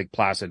something like Lake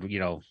Placid, you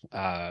know,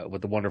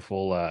 with the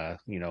wonderful,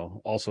 you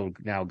know, also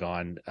now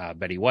gone,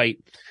 Betty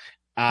White.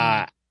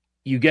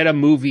 You get a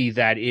movie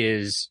that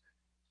is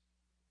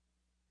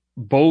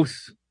both,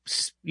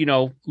 you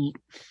know,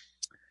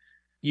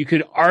 you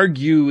could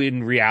argue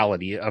in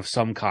reality of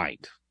some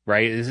kind,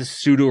 right? This is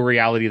pseudo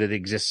reality that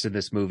exists in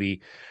this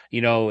movie.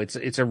 You know,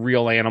 it's a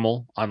real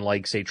animal,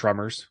 unlike say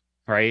Tremors,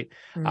 right?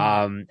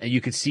 And you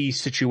could see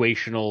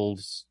situational,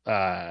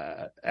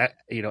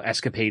 you know,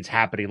 escapades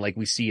happening like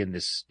we see in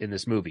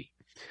this movie.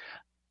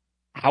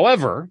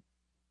 However,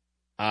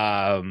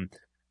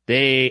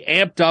 they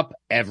amped up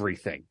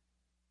everything.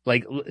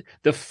 Like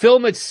the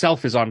film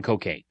itself is on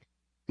cocaine.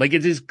 Like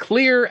it is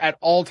clear at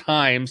all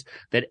times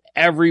that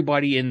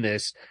everybody in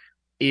this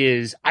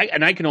is,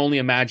 I can only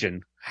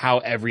imagine how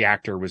every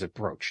actor was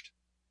approached.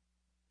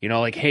 You know,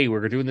 like, hey,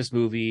 we're doing this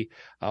movie.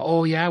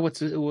 Oh yeah,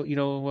 what's it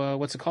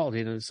called?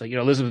 You know, it's like, you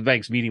know, Elizabeth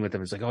Banks meeting with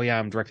them. It's like, oh yeah,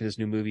 I'm directing this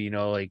new movie. You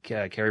know, like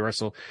Carrie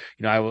Russell.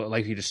 You know, I would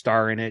like you to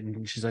star in it.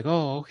 And she's like,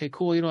 oh, okay,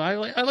 cool. You know,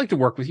 I like to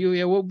work with you.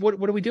 Yeah, what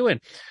are we doing?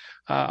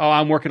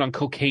 I'm working on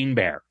Cocaine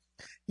Bear.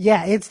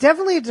 Yeah, it's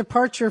definitely a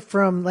departure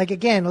from, like,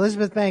 again,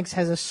 Elizabeth Banks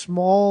has a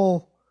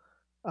small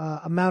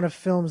amount of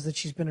films that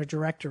she's been a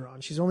director on.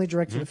 She's only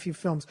directed a few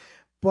films,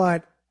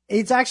 but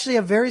it's actually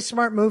a very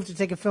smart move to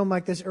take a film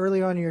like this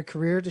early on in your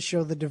career to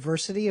show the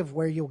diversity of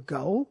where you'll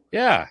go.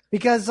 Yeah.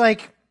 Because,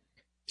 like,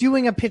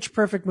 doing a Pitch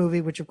Perfect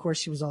movie, which of course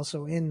she was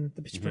also in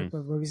the Pitch Perfect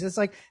movies, it's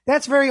like,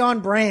 that's very on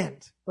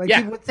brand. Like,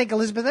 you would think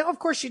Elizabeth, of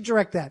course she'd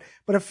direct that.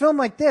 But a film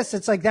like this,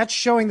 it's like, that's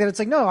showing that it's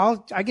like,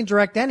 no, I can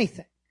direct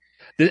anything.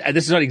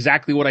 This is not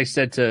exactly what I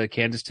said to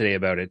Candace today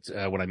about it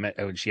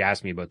when she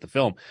asked me about the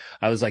film.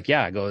 I was like,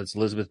 yeah, I go, it's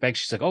Elizabeth Banks.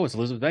 She's like, oh, it's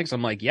Elizabeth Banks.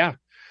 I'm like, yeah.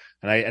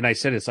 And I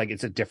said, it's like,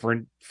 it's a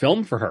different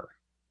film for her,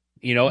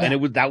 you know,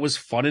 and that was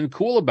fun and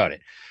cool about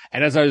it.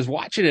 And as I was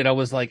watching it, I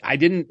was like, I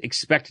didn't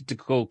expect it to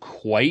go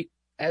quite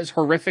as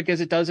horrific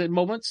as it does at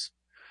moments.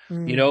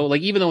 You know,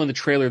 like, even though in the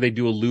trailer they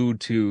do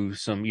allude to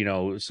some, you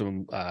know,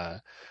 some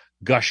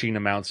gushing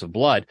amounts of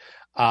blood,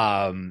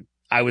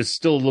 I was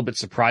still a little bit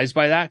surprised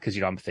by that because,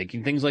 you know, I'm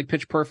thinking things like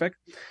Pitch Perfect.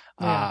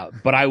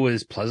 But I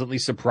was pleasantly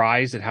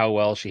surprised at how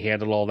well she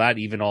handled all that,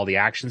 even all the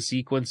action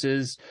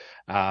sequences,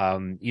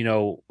 you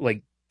know,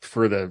 like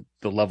for the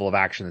level of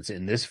action that's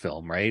in this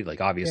film, right?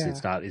 Like, obviously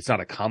it's not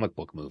a comic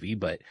book movie,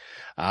 but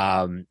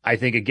I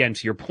think, again,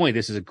 to your point,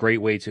 this is a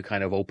great way to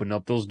kind of open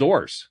up those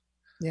doors.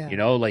 Yeah. You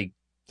know, like,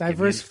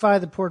 diversify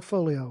the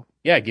portfolio.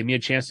 Yeah, give me a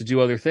chance to do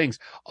other things.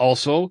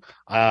 Also,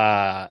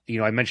 you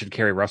know, I mentioned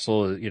Carrie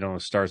Russell, you know,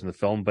 stars in the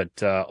film,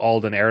 but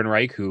Alden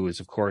Ehrenreich, who is,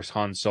 of course,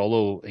 Han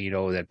Solo, you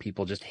know, that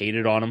people just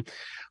hated on him,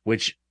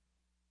 which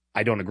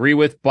I don't agree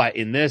with. But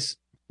in this,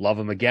 love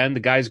him again. The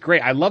guy's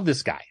great. I love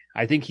this guy.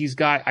 I think he's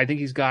got,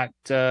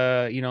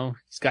 you know,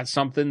 he's got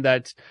something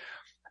that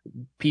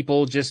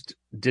people just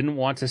didn't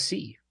want to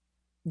see.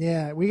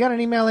 Yeah, we got an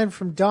email in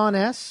from Don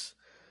S.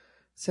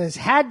 Says,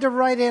 had to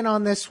write in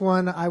on this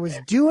one. I was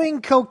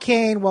doing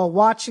cocaine while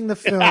watching the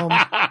film.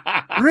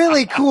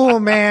 Really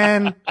cool,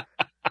 man.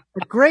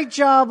 A great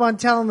job on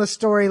telling the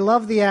story.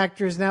 Love the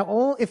actors.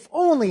 Now, if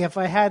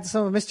I had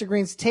some of Mr.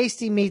 Green's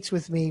tasty meats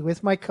with me,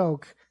 with my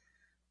Coke,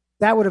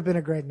 that would have been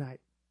a great night.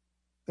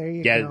 There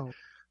you go.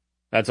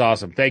 That's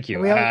awesome. Thank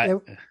you. There's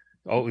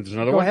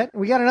another one? Go ahead.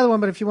 We got another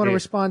one, but if you want to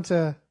respond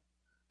to...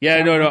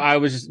 Yeah, no, I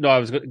was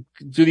going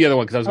to do the other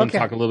one because I was going to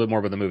talk a little bit more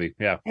about the movie.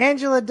 Yeah.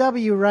 Angela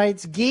W.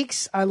 writes,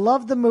 Geeks, I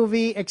love the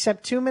movie,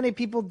 except too many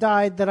people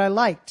died that I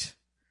liked.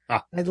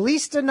 At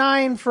least a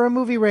 9 for a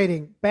movie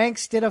rating.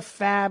 Banks did a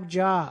fab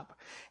job.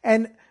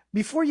 And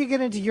before you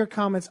get into your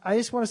comments, I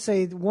just want to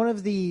say one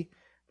of the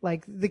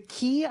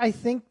key, I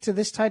think, to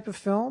this type of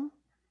film,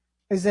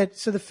 is that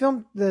so the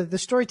film the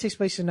story takes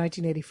place in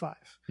 1985,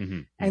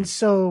 Mm-hmm. and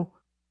so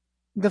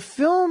the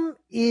film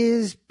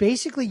is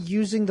basically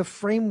using the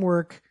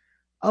framework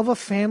of a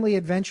family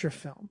adventure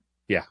film.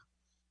 Yeah.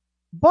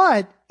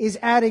 But is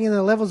adding in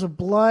the levels of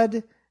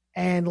blood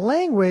and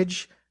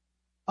language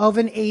of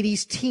an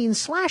 80s teen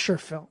slasher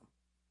film.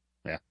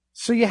 Yeah.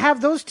 So you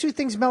have those two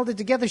things melded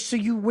together. So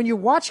when you're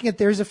watching it,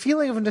 there's a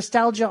feeling of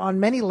nostalgia on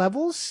many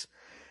levels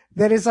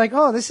that is like,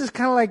 oh, this is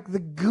kind of like the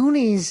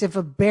Goonies if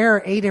a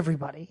bear ate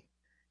everybody,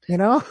 you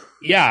know?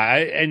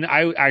 Yeah,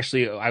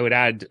 I would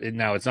add,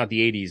 now it's not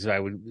the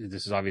 80s,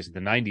 this is obviously the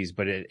 90s,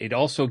 but it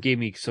also gave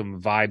me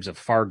some vibes of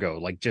Fargo,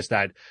 like just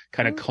that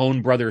kind of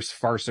Coen Brothers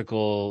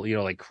farcical,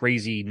 like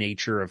crazy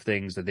nature of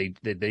things that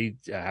they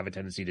have a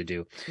tendency to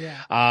do.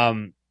 Yeah.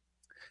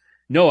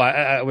 No,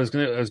 I was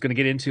gonna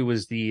get into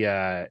was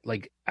the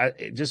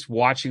just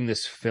watching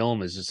this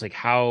film is just like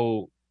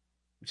how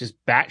just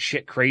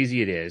batshit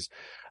crazy it is,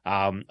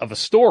 of a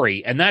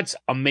story, and that's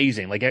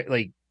amazing.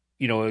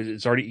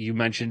 It's already, you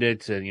mentioned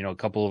it, a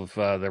couple of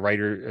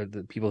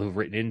the people who've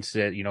written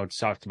into it,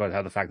 talked about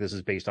how the fact this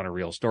is based on a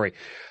real story.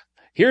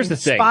 Here's the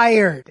thing.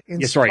 Inspired.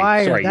 Yeah,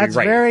 sorry, That's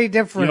right. very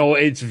different.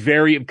 It's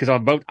very, because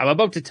I'm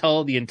about to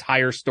tell the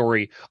entire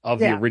story of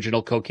the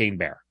original Cocaine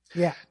Bear.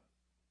 Yeah.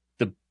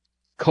 The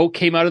coke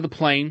came out of the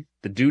plane.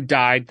 The dude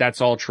died.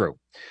 That's all true.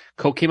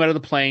 Coke came out of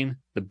the plane.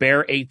 The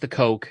bear ate the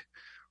coke.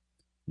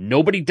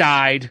 Nobody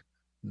died.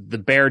 The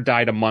bear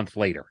died a month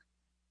later.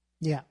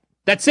 Yeah.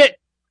 That's it.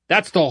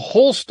 That's the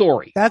whole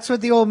story. That's what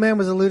the old man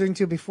was alluding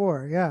to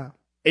before. Yeah.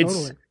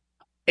 Totally.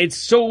 It's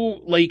so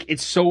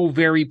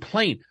very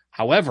plain.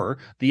 However,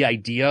 the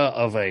idea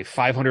of a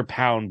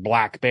 500-pound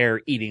black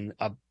bear eating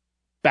a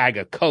bag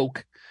of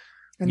coke,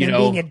 and then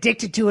being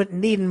addicted to it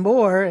and needing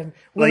more and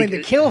willing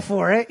to kill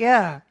for it.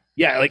 Yeah.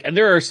 Yeah. And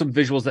there are some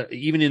visuals that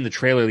even in the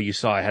trailer that you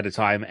saw ahead of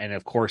time. And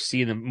of course,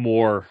 seeing them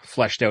more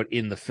fleshed out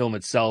in the film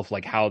itself,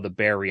 like how the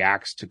bear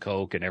reacts to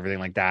coke and everything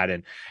like that.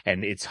 And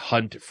its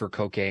hunt for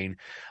cocaine.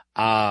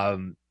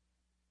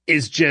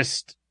 It's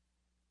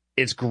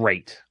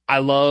great. I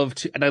love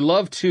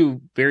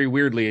to very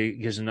weirdly,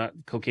 because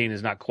cocaine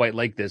is not quite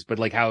like this, but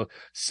like how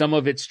some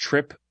of its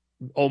trip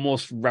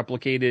almost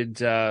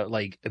replicated,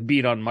 like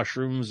being on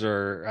mushrooms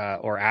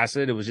or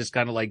acid. It was just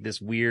kind of like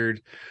this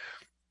weird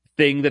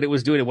thing that it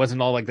was doing. It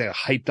wasn't all like that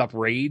hyped up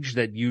rage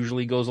that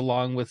usually goes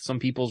along with some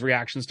people's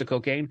reactions to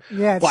cocaine.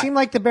 Yeah. It seemed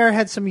like the bear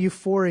had some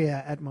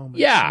euphoria at moments.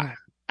 Yeah.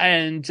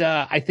 And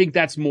I think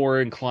that's more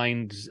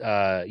inclined,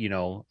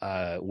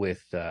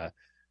 with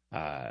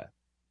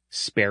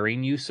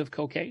sparing use of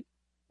cocaine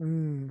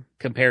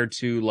compared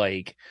to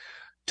like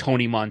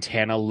Tony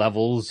Montana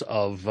levels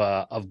of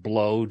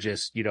blow.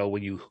 Just,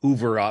 when you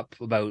hoover up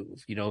about,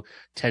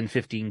 10,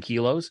 15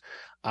 kilos.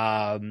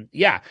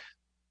 Yeah.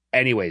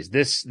 Anyways,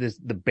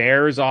 the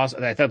bear is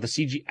awesome. I thought the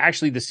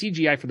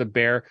CGI for the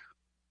bear,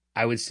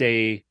 I would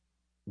say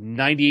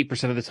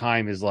 98% of the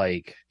time is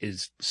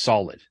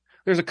solid.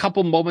 There's a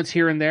couple moments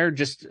here and there,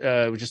 just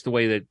the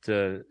way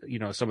that,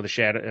 some of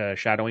the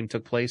shadowing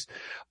took place.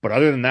 But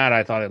other than that,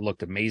 I thought it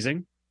looked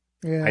amazing.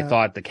 Yeah. I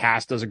thought the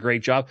cast does a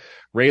great job.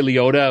 Ray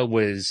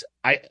Liotta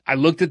I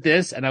looked at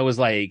this and I was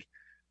like,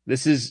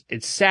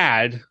 it's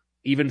sad,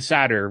 even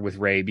sadder with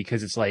Ray,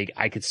 because it's like,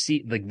 I could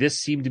see, like, this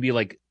seemed to be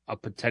like a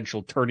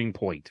potential turning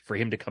point for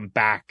him to come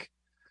back,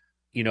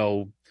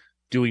 doing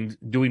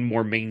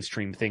more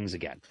mainstream things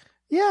again.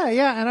 Yeah.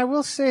 Yeah. And I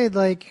will say,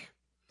 like,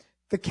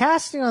 the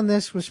casting on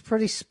this was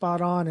pretty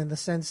spot on in the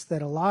sense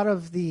that a lot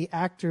of the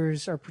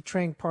actors are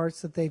portraying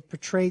parts that they've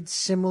portrayed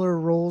similar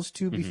roles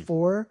to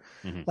before.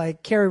 Mm-hmm.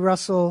 Like Kerry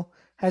Russell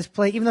has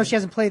played, even though she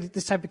hasn't played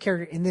this type of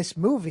character in this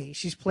movie,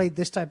 she's played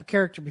this type of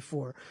character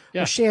before.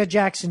 Yeah. O'Shea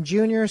Jackson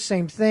Jr.,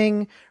 same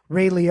thing.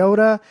 Ray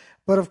Liotta.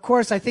 But of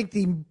course, I think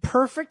the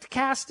perfect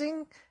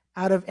casting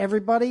out of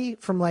everybody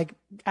from like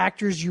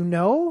actors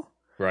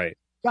right,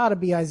 gotta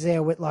be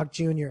Isaiah Whitlock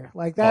Jr.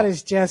 Like that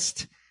is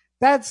just,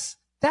 that's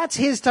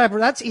his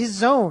that's his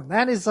zone.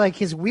 That is like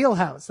his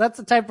wheelhouse. That's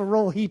the type of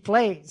role he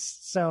plays.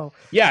 So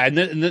yeah, and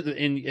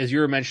as you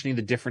were mentioning,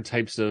 the different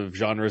types of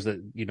genres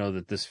that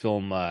that this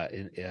film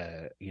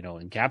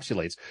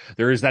encapsulates,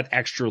 there is that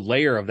extra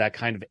layer of that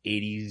kind of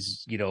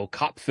 80s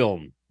cop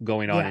film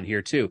going on in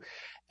here too.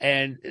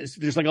 And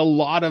there's like a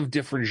lot of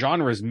different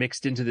genres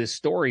mixed into this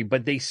story,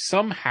 but they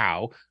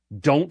somehow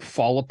don't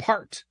fall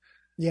apart.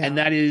 Yeah, and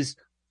that is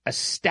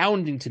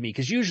astounding to me,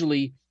 because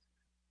usually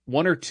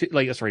one or two,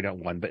 not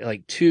one, but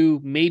like two,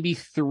 maybe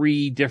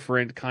three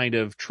different kind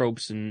of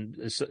tropes and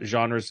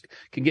genres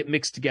can get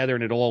mixed together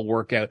and it'll all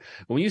work out.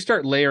 But when you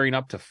start layering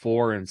up to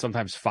 4 and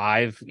sometimes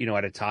 5,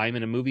 at a time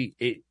in a movie,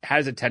 it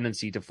has a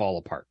tendency to fall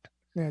apart.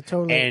 Yeah,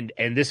 totally.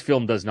 And this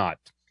film does not.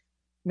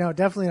 No,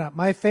 definitely not.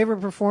 My favorite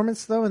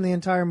performance, though, in the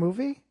entire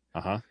movie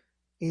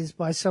is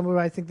by someone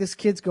I think this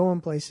kid's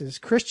going places.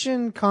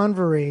 Christian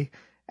Convery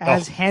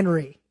as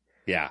Henry.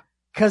 Yeah.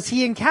 Because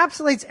he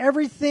encapsulates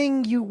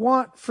everything you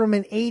want from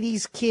an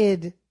 80s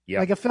kid,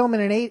 like a film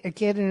a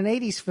kid in an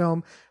 80s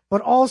film, but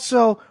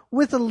also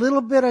with a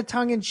little bit of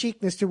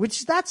tongue-in-cheekness to it,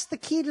 which that's the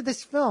key to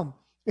this film.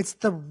 It's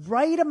the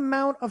right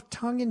amount of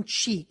tongue in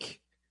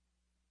cheek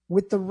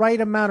with the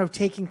right amount of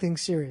taking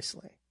things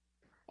seriously.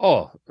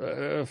 Oh,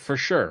 for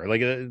sure.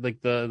 Like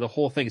the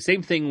whole thing.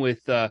 Same thing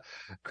with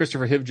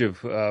Christopher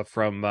Hivjiv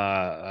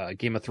from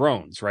Game of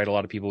Thrones, right? A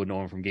lot of people would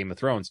know him from Game of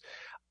Thrones.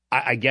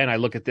 I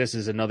look at this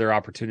as another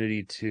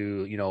opportunity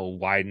to,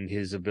 widen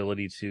his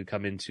ability to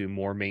come into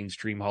more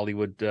mainstream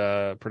Hollywood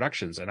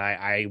productions. And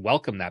I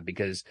welcome that,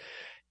 because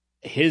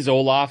his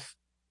Olaf,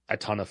 a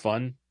ton of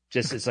fun.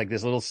 Just, it's like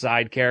this little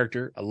side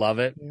character. I love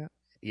it.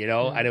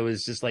 Yeah. And it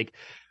was just like,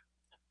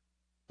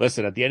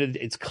 listen, at the end of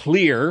it's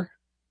clear,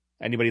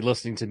 anybody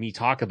listening to me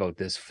talk about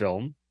this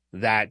film,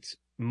 that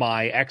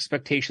my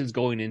expectations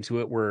going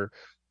into it were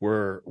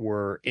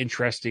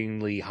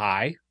interestingly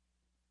high.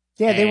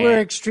 Yeah, they were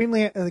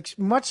extremely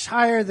much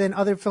higher than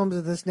other films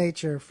of this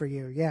nature for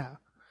you. Yeah.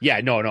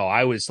 Yeah, no,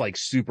 I was like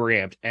super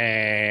amped,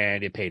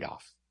 and it paid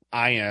off.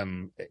 I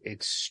am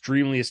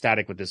extremely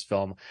ecstatic with this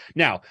film.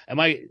 Now, am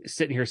I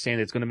sitting here saying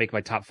it's going to make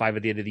my top 5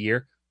 at the end of the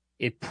year?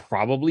 It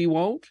probably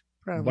won't,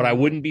 but I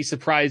wouldn't be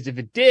surprised if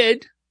it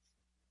did.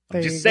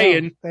 I'm just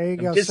saying. There you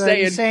go. So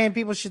you're saying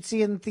people should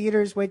see it in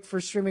theaters, wait for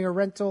streaming or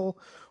rental,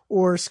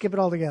 or skip it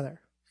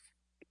altogether?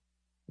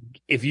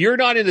 If you're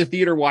not in the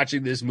theater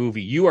watching this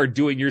movie, you are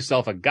doing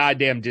yourself a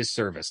goddamn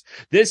disservice.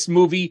 This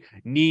movie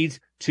needs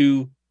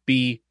to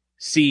be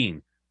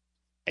seen.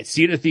 And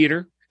see it in the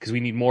theater, because we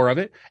need more of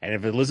it. And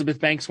if Elizabeth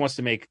Banks wants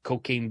to make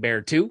Cocaine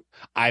Bear 2,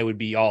 I would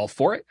be all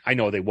for it. I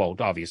know they won't,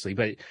 obviously,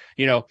 but,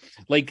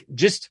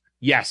 just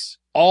yes.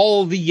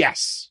 All the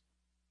yes.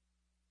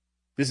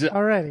 This is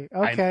already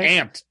okay.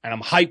 I'm amped, and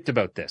I'm hyped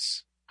about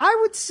this. I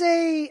would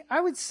say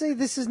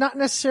this is not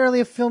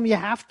necessarily a film you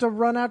have to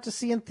run out to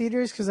see in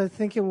theaters, because I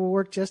think it will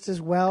work just as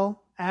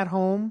well at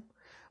home.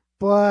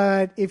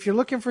 But if you're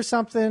looking for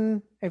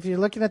something, if you're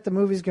looking at the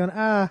movies going,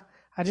 I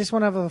just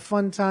want to have a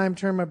fun time,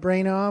 turn my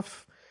brain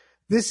off,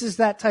 this is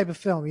that type of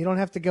film. You don't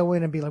have to go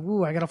in and be like,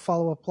 ooh, I got to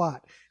follow a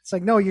plot. It's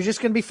like, no, you're just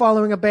going to be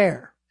following a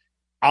bear.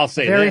 I'll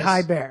say very this.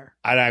 high bear.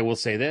 And I will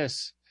say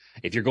this.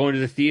 If you're going to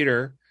the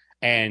theater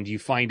and you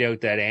find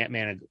out that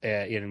Ant-Man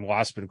and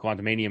Wasp and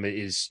Quantumanium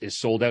is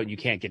sold out and you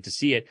can't get to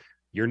see it,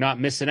 you're not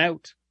missing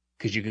out,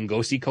 because you can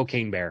go see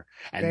Cocaine Bear.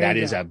 And that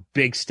is a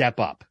big step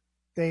up.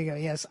 There you go.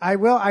 Yes, I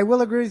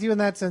will agree with you in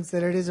that sense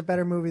that it is a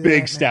better movie than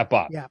Big Ant-Man. step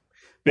up. Yeah.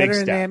 Big Better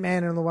step. than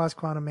Ant-Man and the Wasp: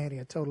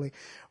 Quantumania. Totally.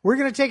 We're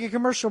going to take a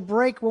commercial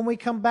break. When we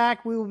come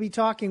back, we will be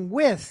talking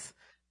with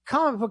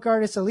comic book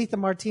artist Aletha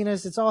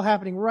Martinez. It's all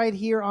happening right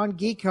here on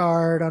Geek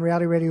Card on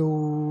Reality Radio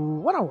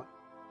 101.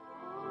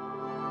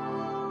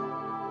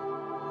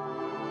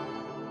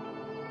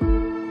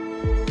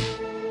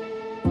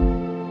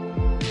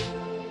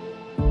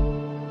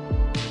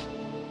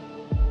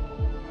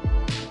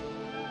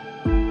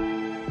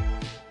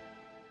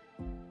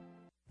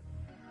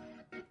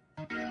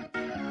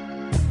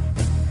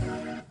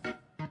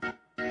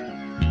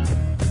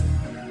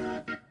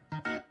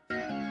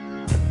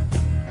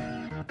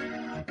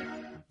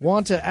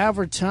 Want to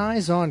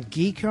advertise on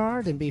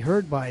Geekard and be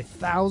heard by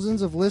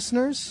thousands of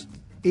listeners?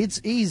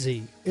 It's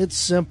easy, it's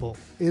simple,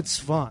 it's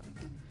fun.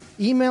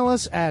 Email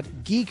us at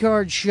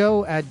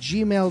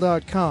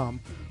geekardshow@gmail.com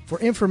for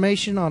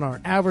information on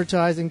our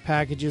advertising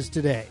packages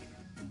today.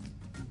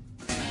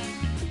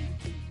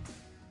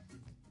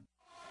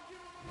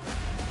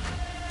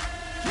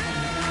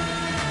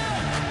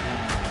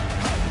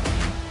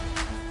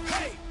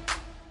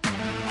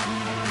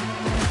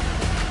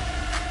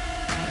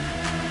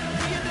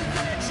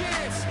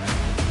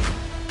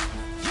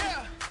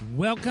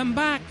 Welcome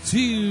back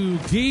to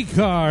Geek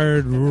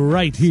Card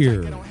right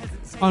here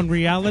on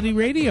Reality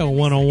Radio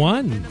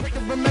 101.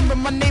 Remember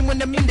my name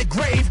when I'm in the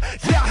grave.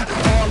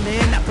 Yeah, all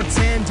in, not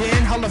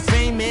pretending. Hall of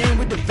Fame in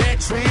with the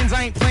veterans.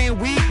 I ain't playing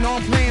weak, no,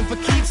 I'm playing for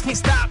keeps. Can't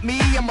stop me,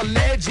 I'm a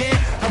legend.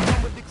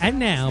 And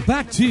now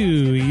back to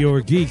your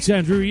geeks,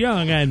 Andrew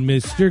Young and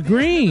Mr.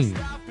 Green.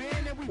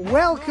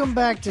 Welcome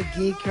back to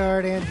Geek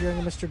Card. Andrew Young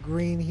and Mr.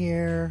 Green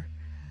here.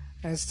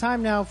 And it's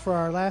time now for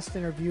our last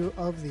interview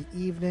of the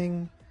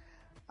evening.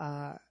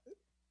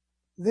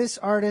 This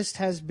artist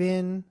has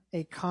been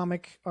a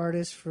comic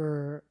artist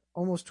for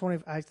almost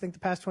the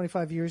past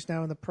 25 years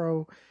now in the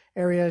pro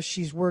area.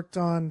 She's worked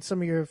on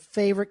some of your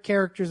favorite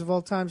characters of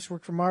all time. She's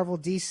worked for Marvel,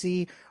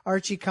 DC,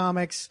 Archie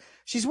Comics.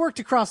 She's worked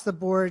across the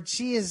board.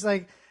 She is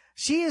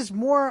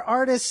more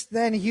artist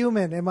than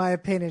human, in my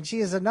opinion. She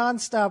is a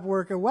nonstop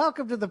worker.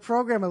 Welcome to the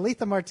program,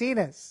 Aletha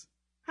Martinez.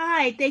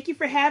 Hi, thank you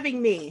for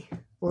having me.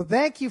 Well,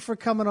 thank you for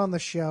coming on the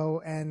show,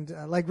 and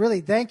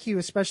really thank you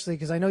especially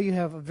because I know you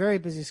have a very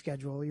busy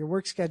schedule. Your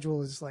work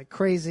schedule is like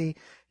crazy.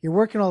 You're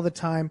working all the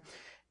time,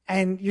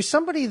 and you're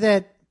somebody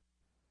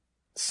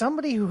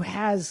who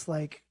has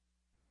like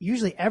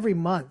usually every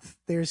month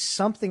there's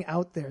something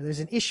out there.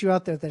 There's an issue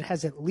out there that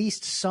has at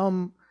least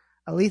some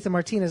Aletha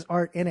Martinez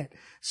art in it.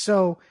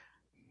 So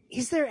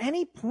is there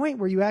any point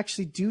where you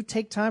actually do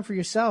take time for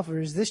yourself, or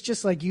is this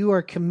just like you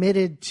are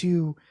committed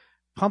to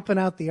pumping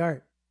out the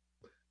art?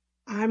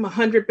 I'm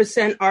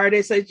 100%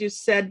 artist. As you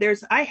said,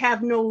 I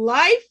have no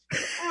life.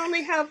 I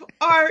only have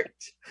art.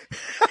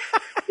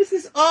 This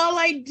This is all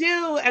I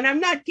do. And I'm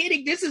not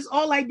kidding. This is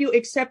all I do,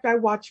 except I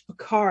watch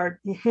Picard.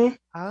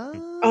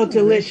 Oh,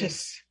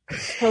 delicious.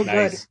 So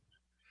good.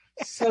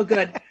 So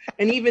good.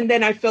 And even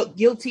then I felt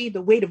guilty,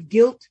 the weight of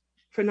guilt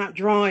for not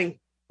drawing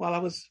while I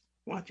was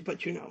watching.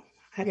 But I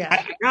had to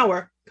take an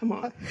hour. Come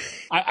on.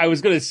 I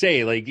was going to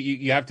say, like,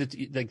 you have to,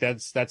 like,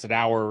 that's an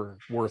hour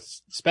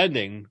worth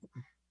spending,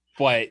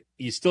 but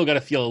you still got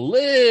to feel a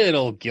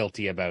little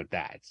guilty about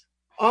that.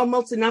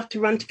 Almost enough to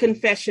run to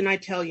confession, I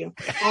tell you.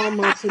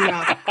 Almost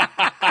enough.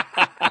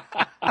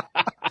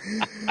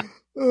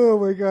 Oh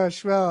my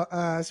gosh. Well,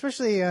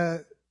 especially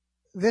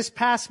this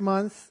past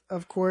month,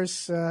 of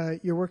course,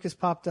 your work has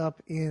popped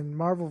up in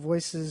Marvel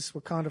Voices,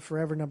 Wakanda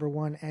Forever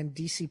 #1, and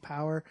DC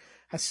Power,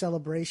 A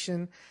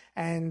Celebration.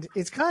 And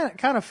it's kind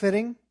of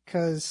fitting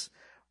because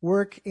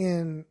work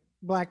in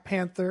Black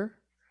Panther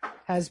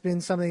has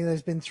been something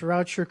that's been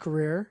throughout your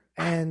career,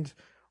 and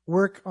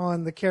work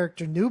on the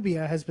character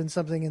Nubia has been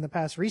something in the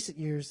past recent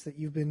years that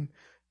you've been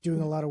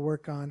doing a lot of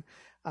work on.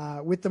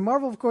 With the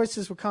Marvel, of course,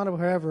 is Wakanda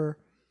Forever,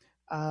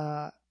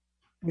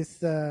 with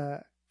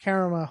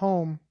Karima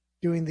Home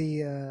doing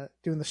the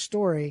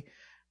story.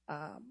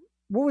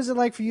 What was it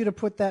like for you to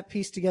put that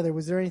piece together?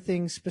 Was there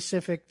anything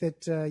specific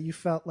that you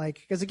felt like,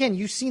 because again,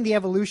 you've seen the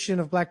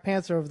evolution of Black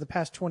Panther over the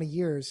past 20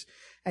 years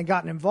and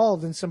gotten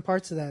involved in some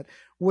parts of that.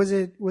 Was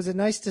it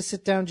nice to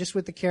sit down just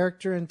with the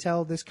character and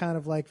tell this kind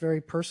of like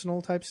very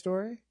personal type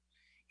story?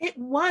 It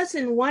was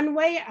in one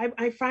way.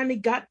 I finally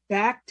got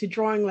back to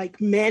drawing like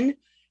men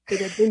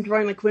that had been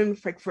drawing like women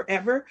for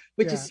forever,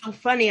 which is so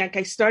funny. Like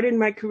I started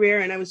my career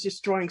and I was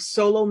just drawing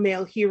solo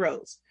male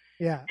heroes.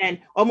 Yeah. And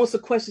almost the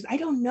question, I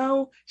don't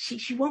know,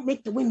 she won't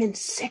make the women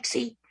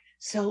sexy,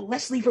 so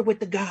let's leave her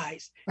with the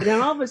guys. And then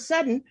all of a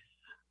sudden,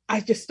 I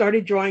just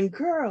started drawing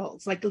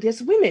girls, like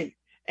just women.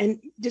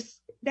 And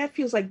just that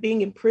feels like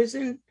being in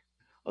prison,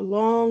 a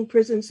long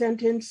prison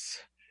sentence.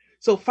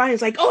 So finally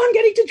it's like, oh, I'm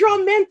getting to draw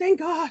men, thank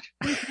God.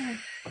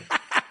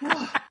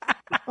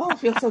 Oh, it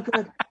feels so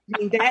good.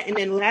 Doing that, and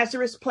then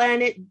Lazarus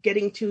Planet,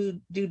 getting to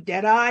do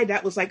Deadeye,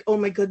 that was like, oh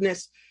my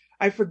goodness,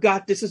 I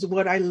forgot this is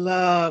what I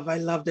love. I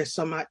love this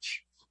so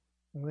much.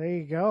 Well, there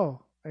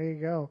you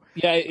go.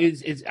 Yeah,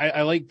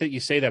 I like that you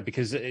say that,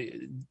 because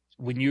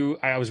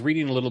I was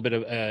reading a little bit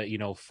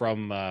of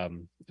from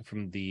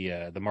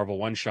the Marvel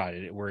One Shot,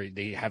 where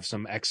they have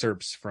some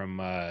excerpts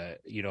from of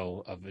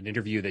an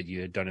interview that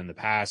you had done in the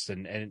past,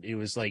 and it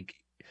was like,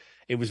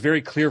 it was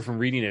very clear from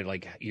reading it,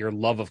 like your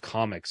love of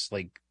comics,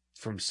 like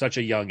from such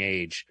a young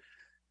age.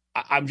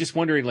 I'm just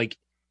wondering, like,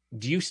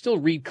 do you still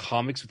read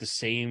comics with the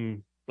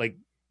same like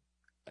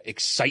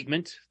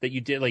excitement that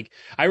you did? Like,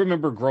 I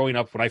remember growing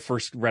up when I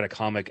first read a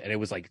comic, and it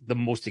was like the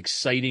most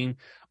exciting,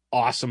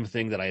 awesome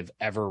thing that I've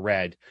ever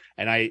read.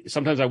 And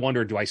sometimes I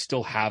wonder, do I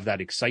still have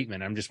that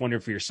excitement? I'm just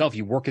wondering for yourself,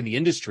 you work in the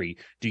industry,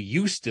 do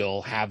you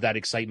still have that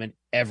excitement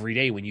every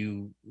day when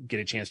you get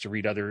a chance to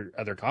read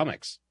other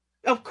comics?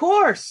 Of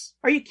course.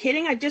 Are you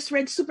kidding? I just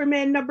read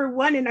Superman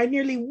 #1 and I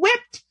nearly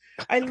wept.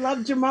 I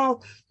love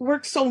Jamal's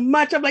work so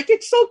much. I'm like,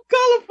 it's so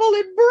colorful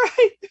and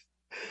bright.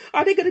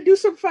 Are they going to do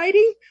some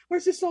fighting? Or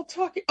is this all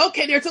talking?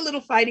 Okay, there's a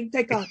little fighting.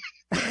 Thank God.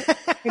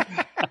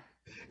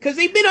 Because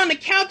they've been on the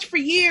couch for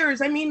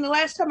years. I mean, the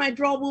last time I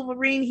draw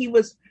Wolverine, he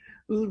was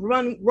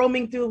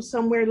roaming through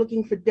somewhere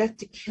looking for death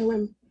to kill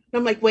him. And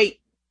I'm like,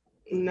 wait,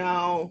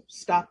 no,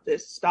 stop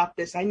this.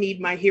 I need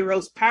my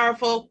heroes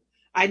powerful.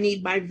 I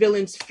need my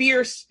villains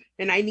fierce.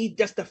 And I need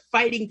just the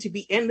fighting to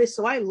be endless.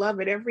 So I love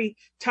it. Every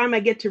time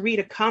I get to read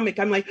a comic,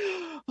 I'm like,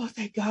 oh,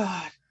 thank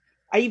God.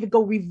 I even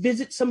go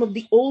revisit some of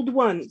the old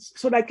ones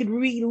so that I could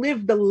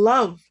relive the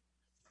love.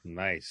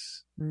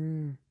 Nice.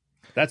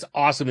 That's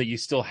awesome that you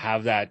still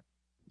have that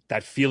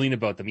feeling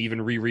about them,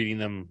 even rereading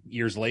them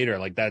years later.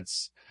 Like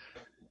that's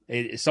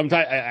it.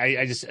 Sometimes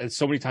I just,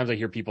 so many times I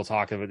hear people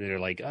talk about it. They're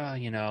like,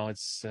 oh,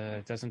 it's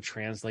it doesn't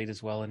translate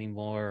as well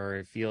anymore, or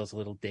it feels a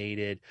little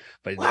dated.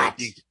 But what?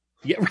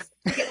 Yeah.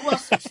 Well,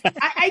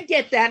 I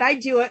get that. I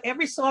do it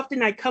every so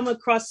often. I come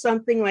across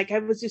something like I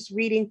was just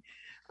reading.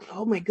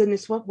 Oh my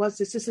goodness, what was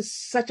this? This is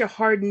such a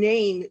hard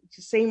name. It's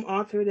the same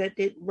author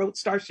that wrote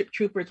Starship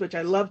Troopers, which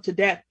I love to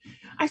death.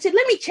 I said,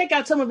 let me check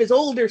out some of his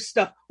older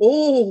stuff.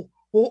 I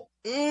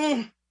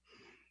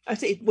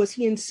said, was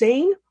he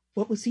insane?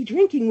 What was he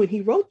drinking when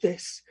he wrote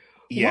this?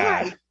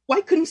 Yeah.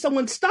 Why couldn't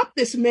someone stop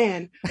this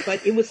man?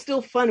 But it was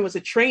still fun. It was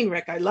a train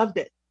wreck. I loved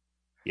it.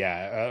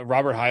 Yeah,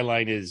 Robert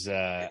Heinlein is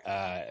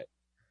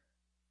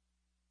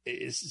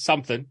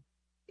something.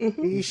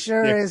 He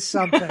sure is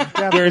something.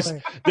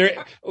 Definitely.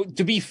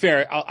 To be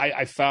fair,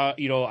 I found,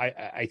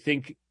 I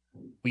think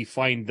we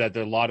find that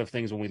there are a lot of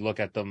things when we look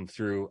at them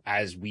through,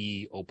 as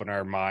we open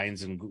our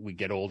minds and we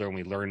get older and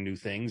we learn new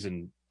things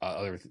and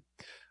other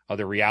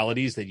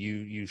realities, that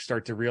you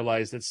start to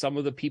realize that some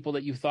of the people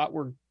that you thought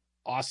were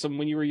awesome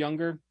when you were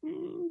younger,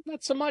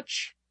 not so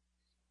much.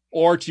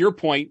 Or to your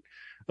point,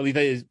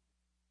 Alita,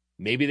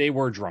 maybe they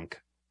were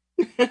drunk.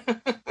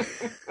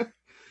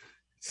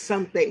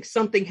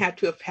 Something had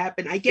to have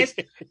happened. I guess.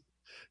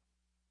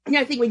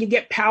 I think when you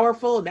get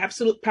powerful and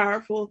absolute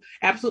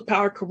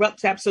power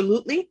corrupts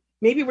absolutely.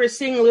 maybe we're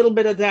seeing a little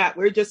bit of that.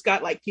 We're just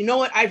got like, you know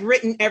what? I've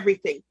written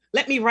everything.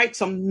 Let me write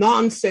some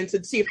nonsense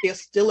and see if they'll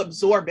still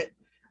absorb it.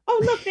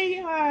 Oh, look, they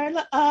are.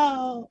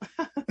 Oh,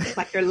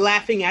 like they're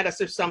laughing at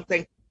us or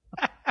something.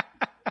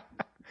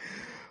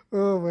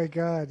 Oh my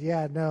God.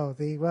 Yeah, no.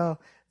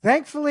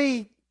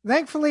 Thankfully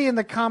in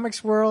the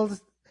comics world,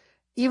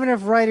 even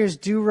if writers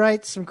do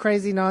write some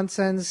crazy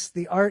nonsense,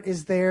 the art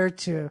is there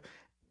to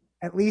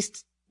at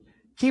least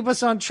keep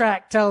us on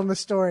track telling the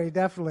story.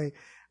 Definitely.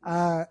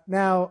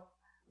 Now,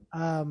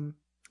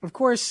 of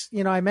course,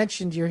 I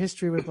mentioned your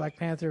history with Black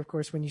Panther. Of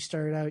course, when you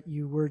started out,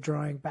 you were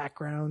drawing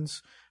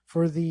backgrounds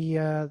for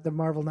the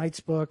Marvel Knights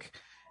book.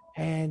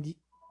 And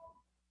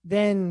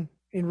then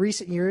in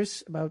recent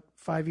years, about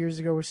 5 years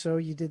ago or so,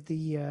 you did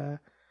the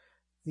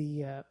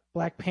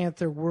Black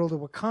Panther World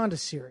of Wakanda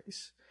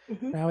series.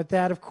 Mm-hmm. Now, with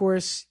that, of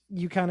course,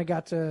 you kind of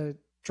got to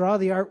draw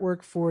the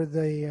artwork for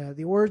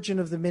the origin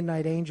of the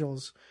Midnight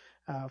Angels,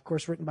 of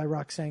course, written by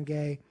Roxane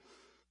Gay.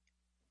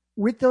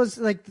 With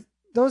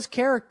those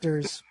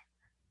characters,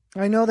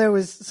 I know there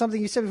was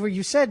something you said before.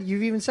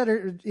 You've even said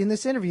it in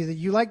this interview that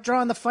you like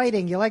drawing the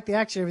fighting, you like the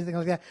action, everything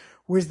like that.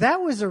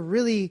 Was a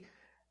really,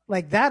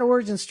 like, that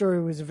origin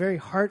story was a very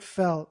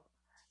heartfelt,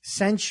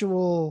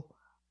 sensual,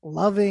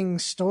 loving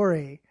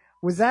story.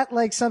 Was that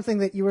like something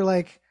that you were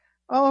like,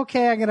 oh,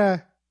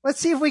 okay, let's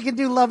see if we can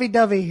do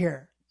lovey-dovey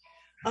here?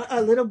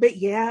 A little bit,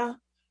 yeah.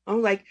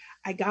 I'm like,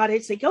 I got it.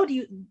 It's like, oh,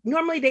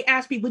 normally they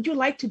ask me, would you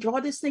like to draw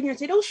this thing? And I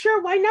said, oh,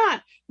 sure, why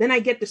not? Then I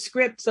get the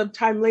script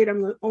sometime later.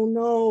 I'm like, oh,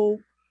 no.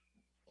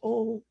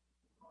 Oh,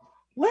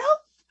 well,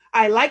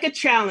 I like a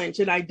challenge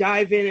and I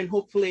dive in and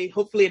hopefully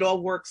it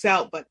all works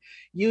out. But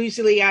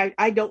usually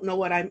I don't know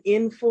what I'm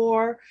in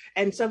for.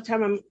 And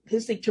sometimes I'm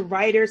listening to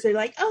writers. They're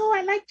like, oh,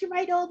 I like to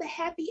write all the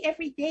happy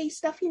everyday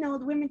stuff. The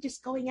women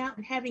just going out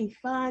and having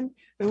fun.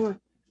 And I'm like,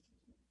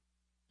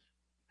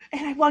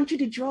 and I want you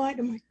to draw it.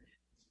 I'm like,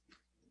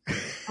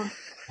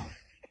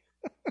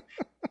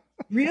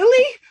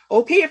 really?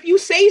 Okay, if you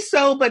say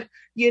so, but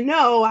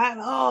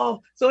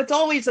so it's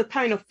always a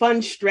kind of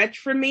fun stretch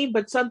for me,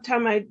 but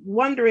sometimes I'm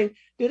wondering,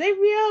 do they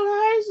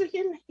realize,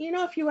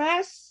 if you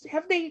ask,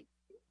 have they,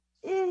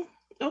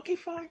 okay,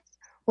 fine.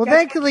 Well,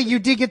 thankfully you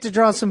did get to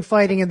draw some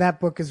fighting in that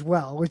book as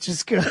well, which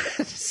is good.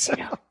 So.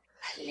 A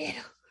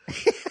little.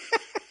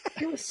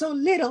 It was so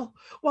little.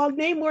 While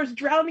Namor's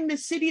drowning the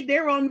city,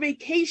 they're on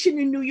vacation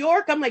in New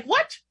York. I'm like,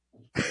 what?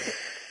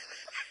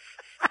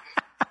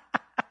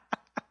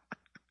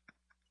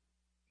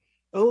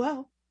 Oh,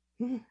 well.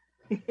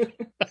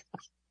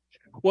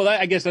 Well,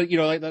 I guess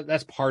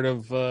that's part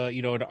of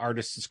an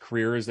artist's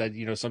career, is that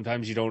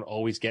sometimes you don't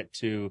always get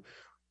to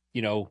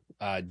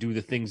do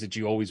the things that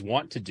you always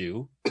want to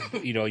do.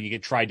 You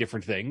get try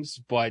different things,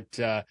 but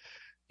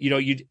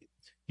you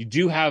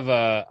do have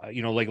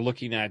like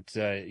looking at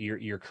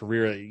your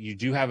career, you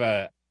do have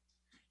a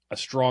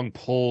strong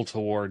pull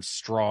towards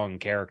strong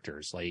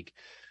characters, like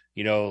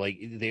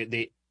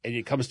they and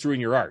it comes through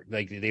in your art.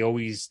 Like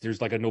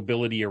there's like a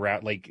nobility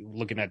around, like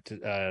looking at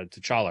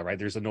T'Challa, right?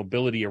 There's a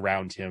nobility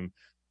around him,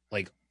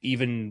 like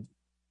even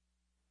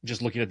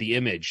just looking at the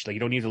image, like you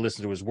don't need to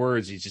listen to his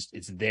words.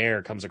 It's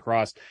there, comes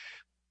across.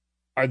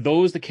 Are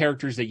those the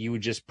characters that you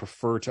would just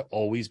prefer to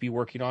always be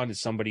working on?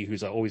 As somebody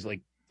who's always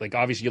like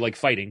obviously you like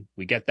fighting,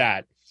 we get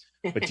that.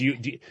 But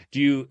do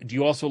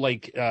you also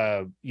like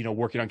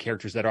working on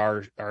characters that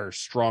are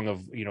strong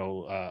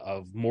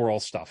of moral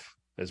stuff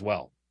as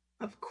well?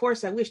 Of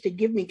course, I wish they'd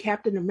give me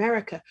Captain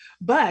America,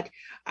 but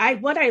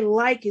what I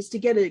like is to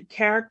get a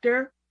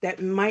character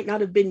that might not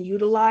have been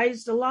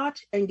utilized a lot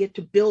and get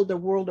to build a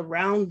world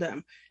around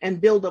them and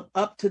build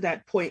up to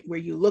that point where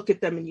you look at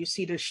them and you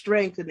see their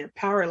strength and their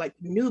power, like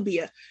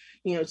Nubia.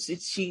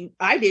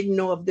 I didn't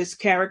know of this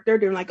character.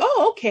 They're like,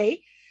 oh,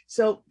 okay.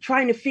 So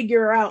trying to figure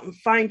her out and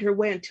find her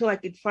way until I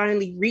could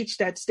finally reach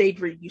that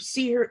stage where you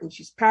see her and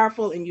she's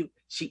powerful and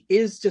she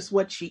is just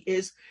what she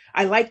is.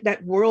 I like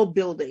that world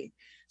building.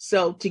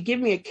 So to give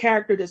me a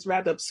character that's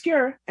rather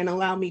obscure and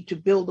allow me to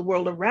build the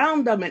world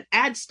around them and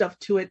add stuff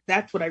to it,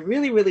 that's what I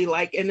really, really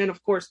like. And then,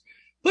 of course,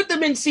 put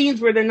them in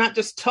scenes where they're not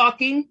just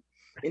talking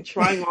and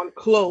trying on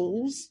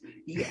clothes.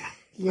 Yeah.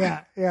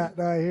 Yeah.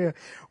 No, I hear.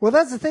 Well,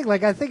 that's the thing.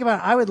 Like, I think about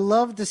it, I would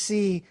love to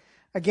see,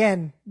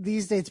 again,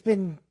 these days, it's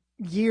been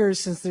years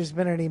since there's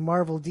been any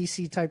Marvel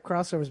DC type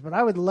crossovers, but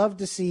I would love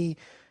to see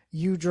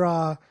you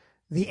draw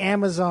the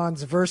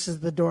Amazons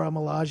versus the Dora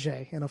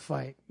Milaje in a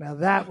fight. Now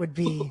that would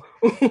be,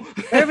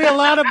 there'd be a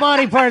lot of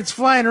body parts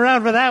flying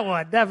around for that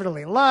one.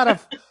 Definitely. A lot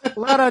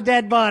of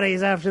dead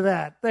bodies after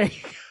that. There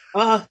you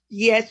go.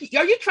 Yes.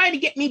 Are you trying to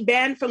get me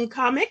banned from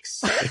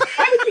comics?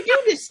 Why would you do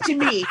this to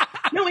me?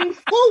 Knowing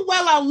full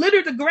well I'll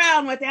litter the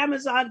ground with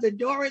Amazons and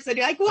Doras, and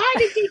you're like, why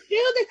did she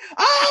do this?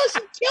 Oh, she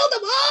killed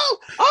them all.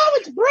 Oh,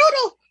 it's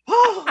brutal.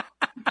 Oh,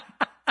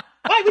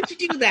 why would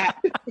you do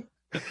that?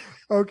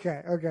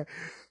 Okay.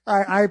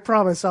 I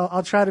promise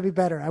I'll try to be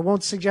better. I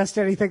won't suggest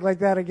anything like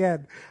that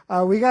again.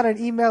 We got an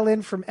email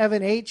in from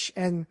Evan H,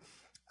 and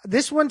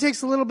this one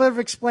takes a little bit of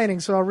explaining,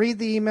 so I'll read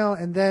the email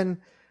and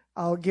then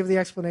I'll give the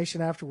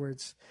explanation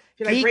afterwards.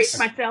 Should I brace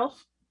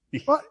myself?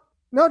 Well,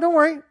 No, don't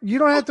worry. You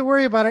don't have to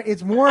worry about it.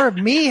 It's more of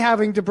me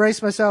having to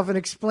brace myself and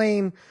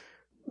explain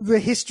the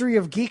history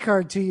of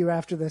Geekard to you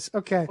after this.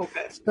 Okay.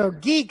 So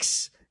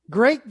Geeks,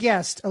 great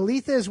guest.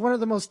 Aletha is one of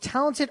the most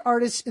talented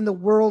artists in the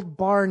world,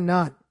 bar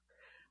none.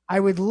 I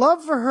would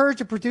love for her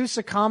to produce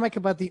a comic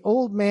about the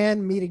old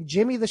man meeting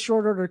Jimmy the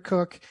short order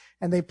cook,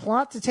 and they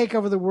plot to take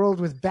over the world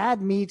with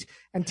bad meat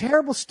and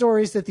terrible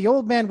stories that the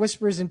old man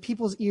whispers in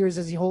people's ears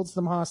as he holds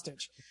them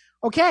hostage.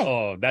 Okay.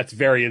 Oh, that's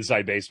very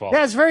inside baseball.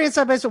 Yeah, it's very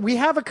inside baseball. We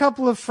have a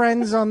couple of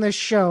friends on this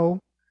show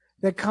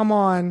that come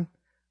on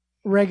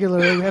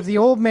regularly. We have the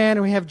old man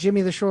and we have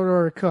Jimmy the short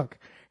order cook.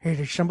 Hey,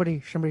 did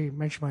somebody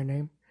mention my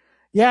name?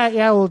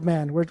 Yeah, old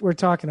man. We're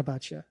talking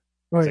about you.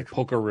 It's like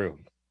Pokeroo.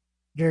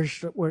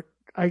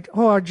 I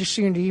just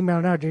seen the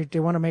email now. Do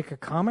they want to make a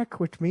comic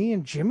with me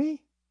and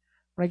Jimmy?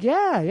 I'm like,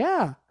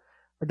 yeah.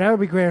 But that would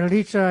be great.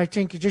 Aletha, I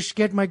think you just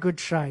get my good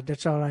side.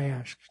 That's all I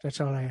ask.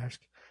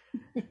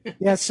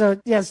 Yeah,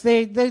 so yes,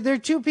 they're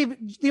two people.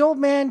 The old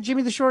man,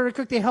 Jimmy the short order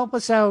cook, they help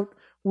us out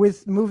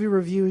with movie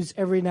reviews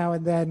every now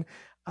and then.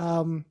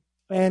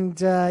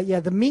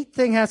 The meat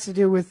thing has to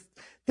do with,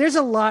 there's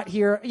a lot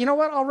here. You know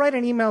what? I'll write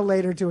an email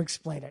later to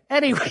explain it.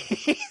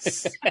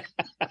 Anyways.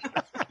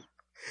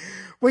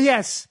 Well,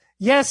 yes,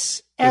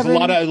 there's Evan,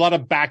 a lot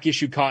of back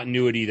issue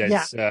continuity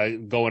that's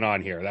going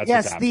on here. That's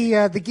what's happening.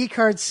 the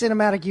Geekard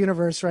cinematic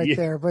universe right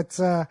there. But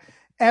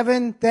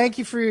Evan, thank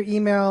you for your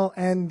email.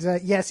 And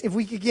yes, if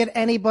we could get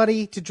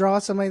anybody to draw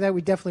something like that,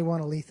 we definitely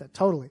want Aletha.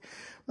 Totally.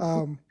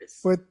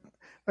 But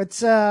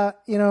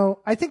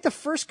I think the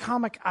first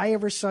comic I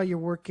ever saw your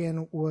work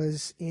in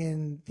was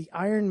in the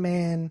Iron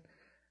Man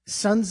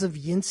Sons of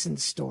Yinsen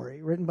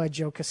story, written by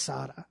Joe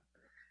Quesada.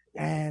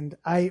 And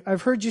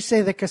I've heard you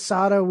say that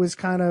Quesada was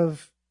kind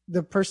of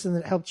the person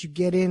that helped you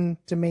get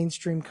into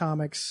mainstream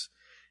comics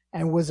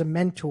and was a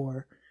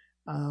mentor.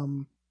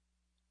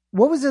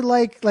 What was it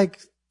like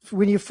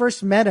when you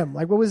first met him?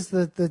 Like, what was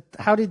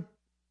how did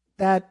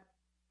that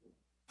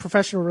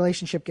professional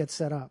relationship get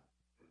set up?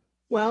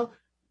 Well,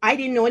 I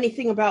didn't know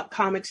anything about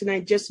comics and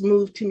I just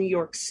moved to New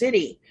York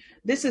City.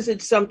 This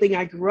isn't something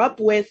I grew up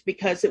with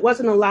because it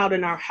wasn't allowed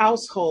in our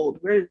household.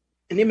 We're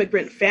an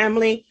immigrant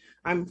family.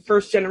 I'm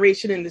first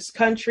generation in this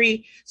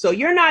country. So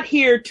you're not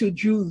here to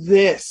do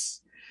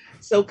this.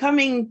 So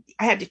I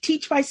had to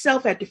teach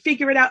myself, I had to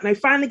figure it out. And I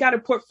finally got a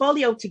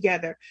portfolio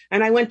together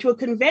and I went to a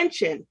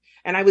convention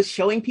and I was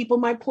showing people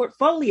my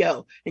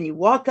portfolio. And you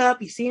walk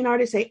up, you see an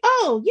artist say,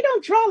 "Oh, you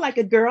don't draw like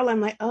a girl."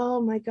 I'm like,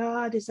 "Oh my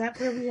God, is that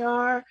where we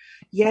are?"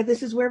 Yeah,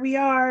 this is where we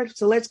are.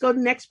 So let's go to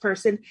the next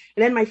person.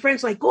 And then my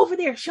friend's like, "Go over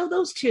there, show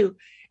those two."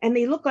 And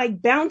they look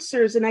like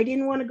bouncers and I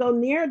didn't want to go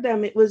near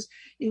them. It was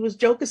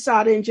Joe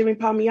Quesada and Jimmy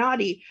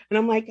Palmiotti. And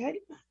I'm like,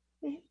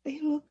 they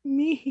look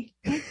mean.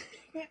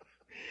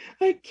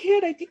 I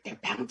can't. I think they're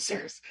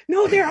bouncers.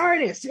 No, they're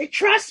artists. They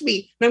trust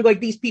me. And I'm like,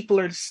 these people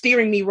are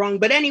steering me wrong.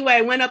 But anyway,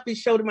 I went up and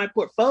showed him my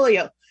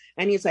portfolio.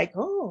 And he's like,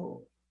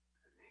 "Oh."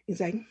 He's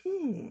like,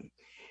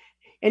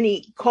 And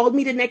he called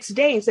me the next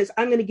day and says,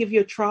 "I'm going to give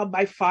you a trial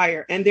by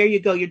fire. And there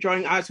you go. You're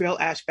drawing Osriel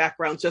Ash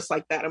backgrounds just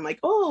like that." I'm like,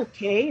 "Oh,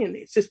 okay." And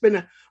it's just been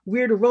a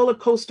weird roller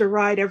coaster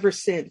ride ever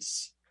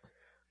since.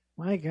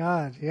 My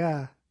God.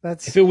 Yeah.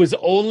 If it was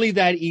only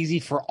that easy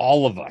for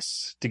all of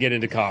us to get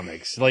into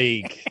comics,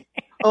 like...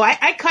 Oh,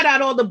 I cut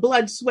out all the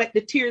blood, sweat,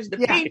 the tears, the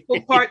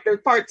painful part, the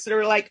parts that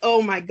are like,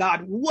 "Oh my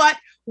God, what?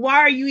 Why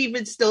are you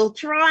even still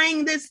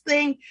trying this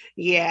thing?"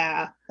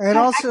 Yeah. And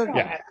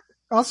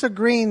also,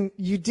 Green,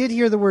 you did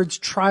hear the words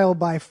trial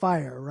by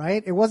fire,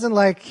 right? It wasn't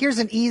like, here's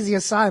an easy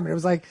assignment. It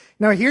was like,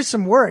 no, here's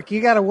some work.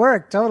 You got to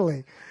work.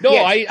 Totally. No,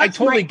 yes, I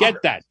totally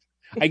get that.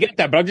 I get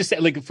that. But I'm just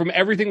saying, like, from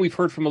everything we've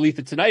heard from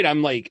Aletha tonight,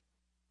 I'm like,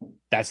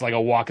 that's like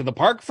a walk in the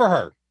park for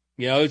her.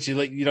 You know, she's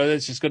like,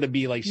 it's just going to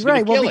be like, she's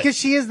right. Well, kill because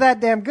she is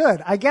that damn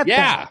good. I get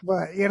that.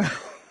 But,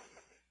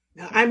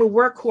 I'm a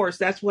workhorse.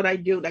 That's what I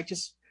do. I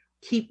just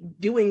keep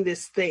doing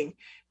this thing.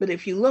 But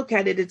if you look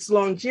at it, it's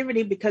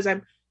longevity because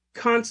I'm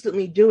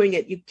constantly doing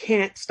it. You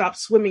can't stop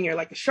swimming. You're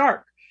like a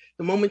shark.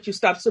 The moment you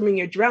stop swimming,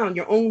 you're drowned.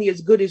 You're only as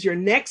good as your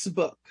next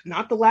book,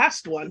 not the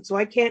last one. So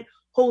I can't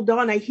hold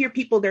on. I hear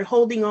people, they're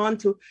holding on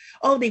to,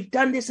 oh, they've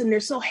done this and they're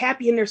so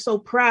happy and they're so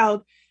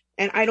proud.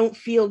 And I don't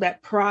feel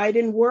that pride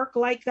in work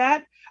like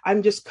that.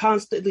 I'm just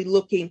constantly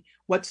looking,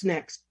 what's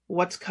next?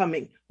 What's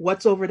coming?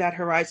 What's over that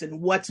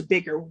horizon? What's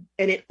bigger?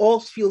 And it all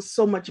feels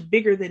so much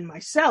bigger than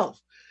myself.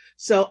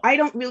 So I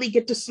don't really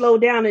get to slow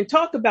down and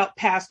talk about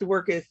past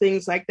work and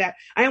things like that.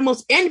 I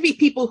almost envy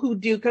people who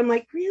do. I'm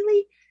like,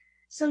 really?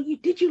 So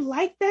did you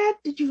like that?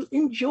 Did you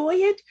enjoy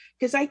it?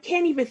 Because I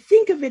can't even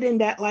think of it in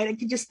that light. I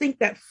can just think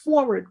that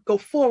go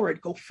forward.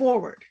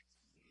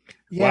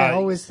 Yeah, wow.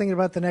 Always thinking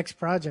about the next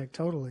project.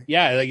 Totally.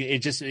 Yeah, like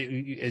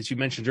as you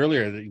mentioned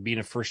earlier, being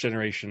a first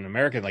generation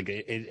American, like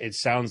it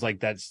sounds like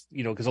that's,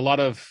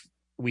 because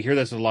we hear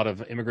this with a lot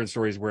of immigrant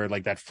stories where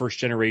like that first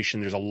generation,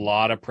 there's a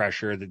lot of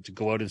pressure to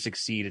go out and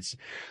succeed.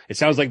 It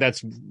sounds like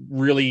that's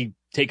really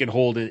taken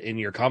hold in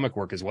your comic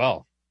work as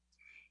well.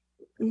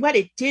 What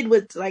it did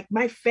was like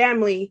my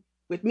family,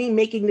 with me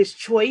making this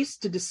choice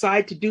to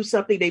decide to do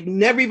something they've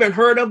never even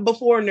heard of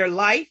before in their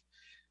life,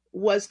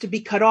 was to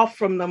be cut off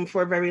from them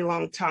for a very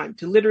long time,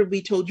 to literally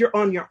be told you're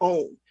on your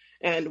own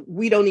and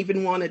we don't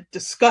even want to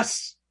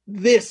discuss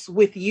this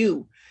with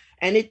you.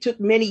 And it took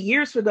many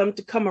years for them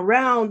to come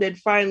around and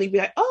finally be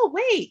like, oh,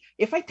 wait,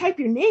 if I type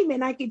your name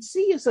in, I can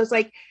see you. So it's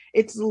like,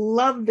 it's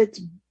love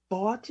that's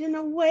bought in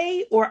a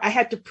way, or I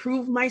had to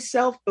prove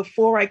myself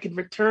before I could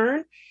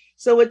return.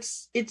 So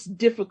it's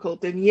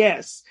difficult. And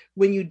yes,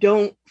 when you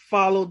don't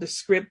follow the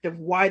script of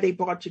why they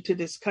brought you to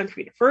this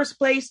country in the first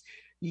place,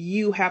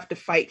 you have to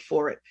fight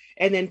for it.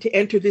 And then to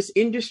enter this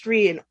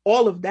industry and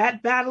all of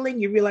that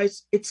battling, you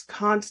realize it's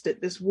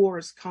constant. This war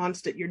is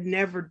constant. You're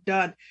never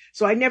done.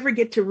 So I never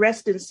get to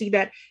rest and see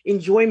that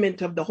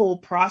enjoyment of the whole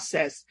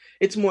process.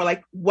 It's more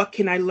like, what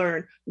can I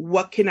learn?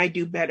 What can I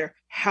do better?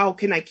 How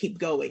can I keep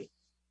going?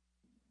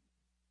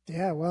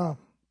 Yeah, well,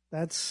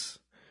 that's...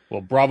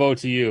 Well, bravo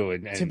to you.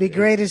 And to be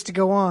great is to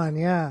go on.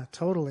 Yeah,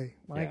 totally.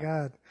 My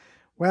God.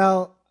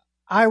 Well,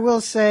 I will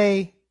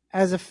say,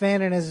 as a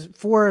fan and as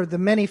for the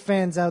many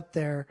fans out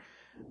there,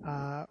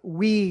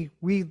 we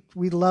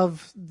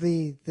love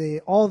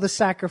the all the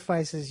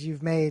sacrifices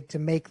you've made to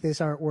make this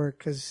artwork,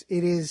 because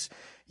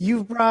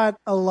you've brought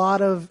a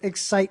lot of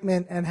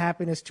excitement and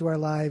happiness to our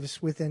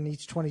lives within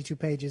each 22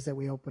 pages that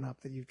we open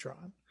up that you've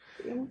drawn.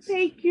 Oh,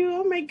 thank you.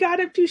 Oh my God,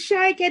 I'm too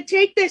shy. I can't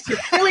take this. You're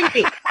killing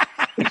me.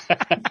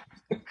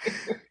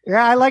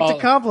 Yeah, I like to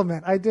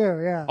compliment. I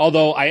do. Yeah.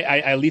 Although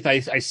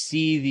I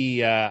see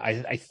the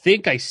I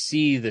think I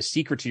see the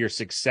secret to your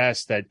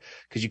success, that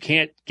because you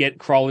can't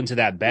crawl into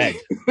that bed.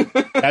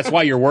 That's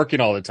why you're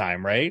working all the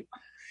time, right?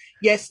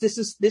 Yes, this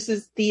is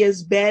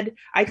Thea's bed.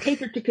 I take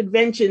her to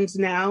conventions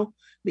now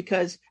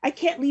because I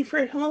can't leave her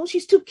at home.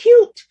 She's too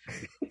cute.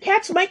 The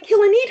cats might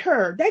kill and eat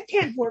her. That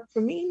can't work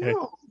for me.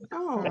 No.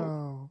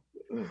 Oh.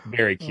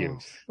 Very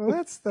cute. Oh.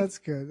 Well, that's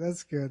good.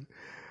 That's good.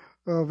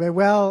 Oh, man.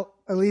 Well,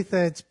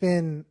 Aletha, it's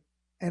been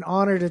an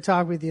honor to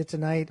talk with you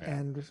tonight,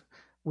 and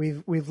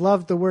we've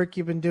loved the work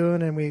you've been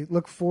doing, and we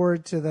look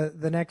forward to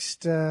the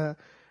next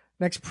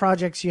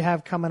projects you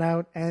have coming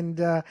out,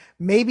 and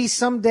maybe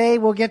someday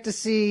we'll get to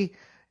see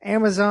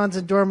Amazons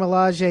and Dora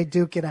Milaje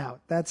duke it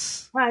out. I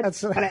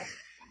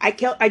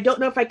don't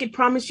know if I could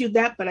promise you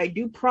that, but I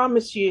do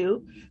promise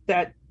you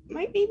that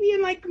maybe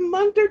in like a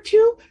month or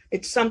two,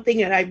 it's something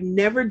that I've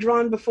never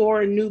drawn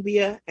before in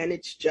Nubia, and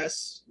it's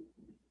just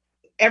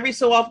every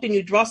so often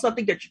you draw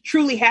something that you're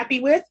truly happy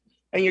with,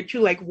 and you're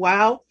truly like,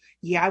 wow,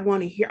 yeah, I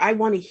want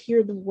to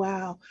hear the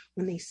wow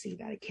when they see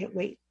that. I can't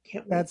wait.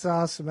 That's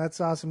awesome.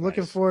 Nice.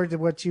 Looking forward to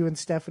what you and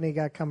Stephanie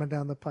got coming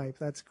down the pipe.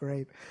 That's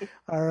great.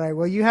 All right.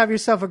 Well, you have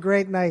yourself a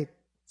great night.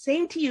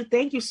 Same to you.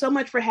 Thank you so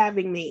much for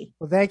having me.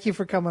 Well, thank you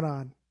for coming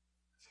on.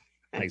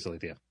 Thanks,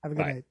 Aletha. Have a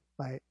good night.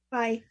 Bye.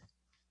 Bye.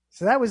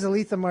 So that was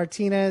Aletha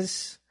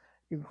Martinez.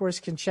 You, of course,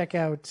 can check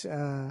out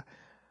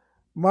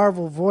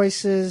Marvel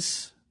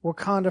Voices,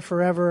 Wakanda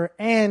Forever,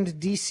 and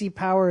DC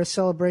Power: A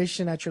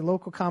Celebration at your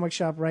local comic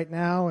shop right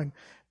now, and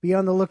be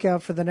on the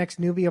lookout for the next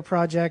Nubia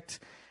project.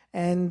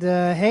 And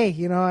hey,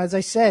 as I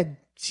said,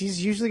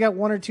 she's usually got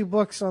one or two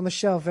books on the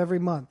shelf every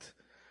month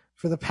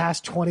for the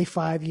past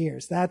 25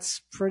 years.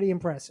 That's pretty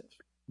impressive.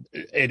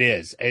 It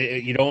is.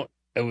 You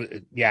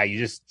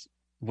just,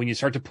 when you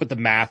start to put the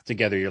math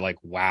together, you're like,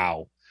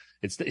 wow.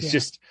 It's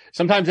just,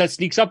 sometimes that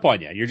sneaks up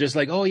on you. You're just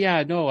like, oh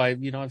yeah, no,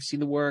 I've seen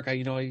the work.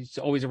 He's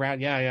always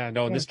around. Yeah.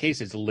 No, in this case,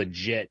 it's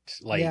legit.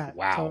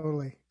 Wow.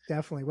 Totally.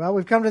 Definitely. Well,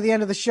 we've come to the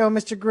end of the show,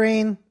 Mr.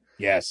 Green.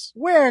 Yes.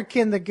 Where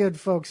can the good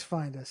folks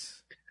find us?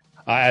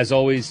 As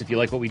always, if you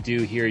like what we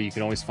do here, you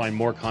can always find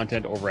more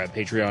content over at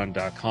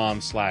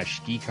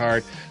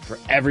patreon.com/geekard. For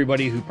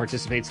everybody who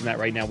participates in that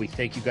right now, we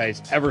thank you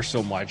guys ever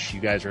so much.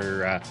 You guys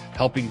are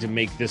helping to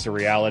make this a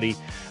reality.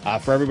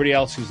 For everybody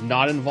else who's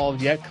not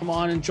involved yet, come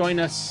on and join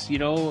us.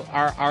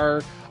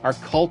 Our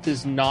cult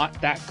is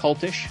not that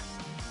cultish,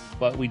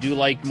 but we do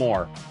like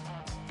more.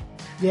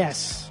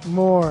 Yes,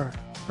 more.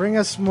 Bring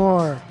us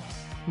more.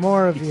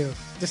 More of you.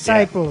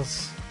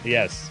 Disciples.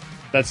 Yeah. Yes,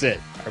 that's it.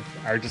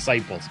 Our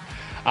disciples.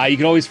 You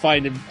can always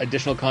find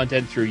additional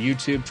content through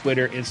YouTube,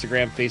 Twitter,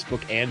 Instagram,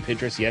 Facebook, and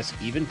Pinterest. Yes,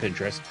 even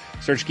Pinterest.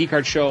 Search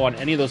Geekard Show on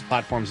any of those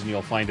platforms and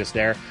you'll find us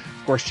there.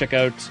 Of course, check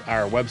out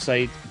our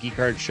website,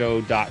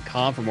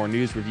 geekardshow.com, for more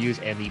news, reviews,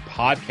 and the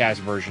podcast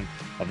version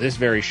of this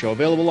very show,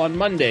 available on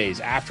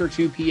Mondays after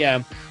 2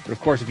 p.m. But of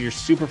course, if you're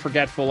super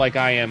forgetful like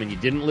I am and you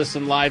didn't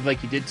listen live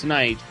like you did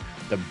tonight,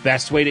 the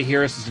best way to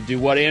hear us is to do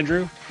what,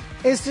 Andrew?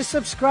 Is to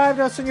subscribe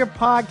to us on your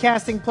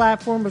podcasting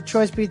platform of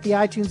choice, be it the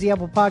iTunes, the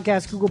Apple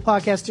Podcasts, Google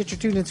Podcasts, Stitcher,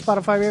 TuneIn,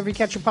 Spotify, wherever you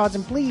catch your pods.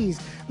 And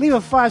please leave a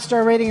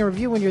 5-star rating and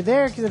review when you're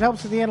there, because it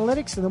helps with the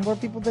analytics, and the more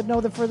people that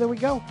know, the further we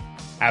go.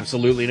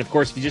 Absolutely. And of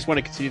course, if you just want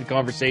to continue the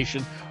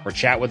conversation or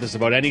chat with us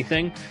about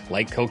anything,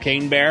 like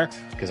Cocaine Bear,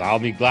 because I'll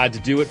be glad to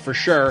do it for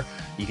sure,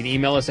 you can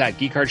email us at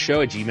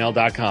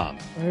geekardshow@gmail.com.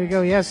 There you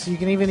go. Yes, you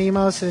can even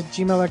email us at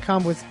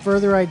gmail.com with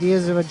further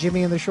ideas about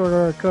Jimmy and the Short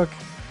Order Cook.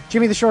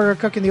 Jimmy the Short Order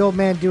Cook and the Old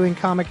Man Doing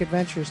Comic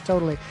Adventures.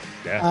 Totally.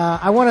 Yeah.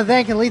 I want to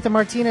thank Aletha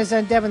Martinez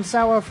and Devin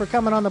Sawa for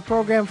coming on the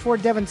program. For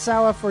Devin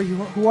Sawa, for you,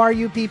 Who Are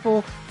You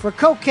People, for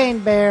Cocaine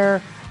Bear,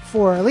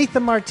 for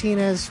Aletha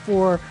Martinez,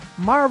 for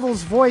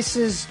Marvel's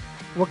voices,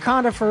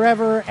 Wakanda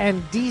Forever,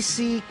 and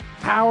DC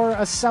Power,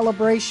 a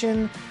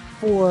celebration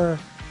for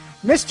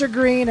Mr.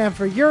 Green and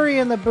for Yuri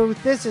in the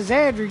booth. This is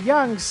Andrew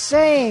Young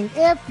saying,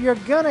 if you're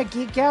gonna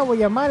geek out, well,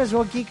 you might as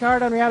well geek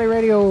hard on Reality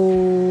Radio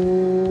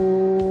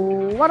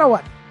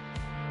 101.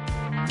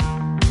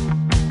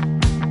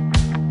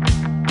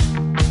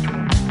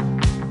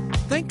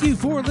 Thank you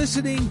for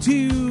listening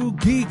to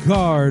Geek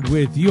Hard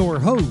with your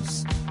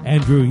hosts,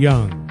 Andrew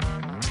Young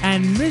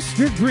and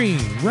Mr. Green,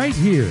 right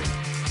here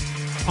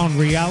on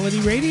Reality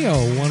Radio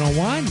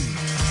 101.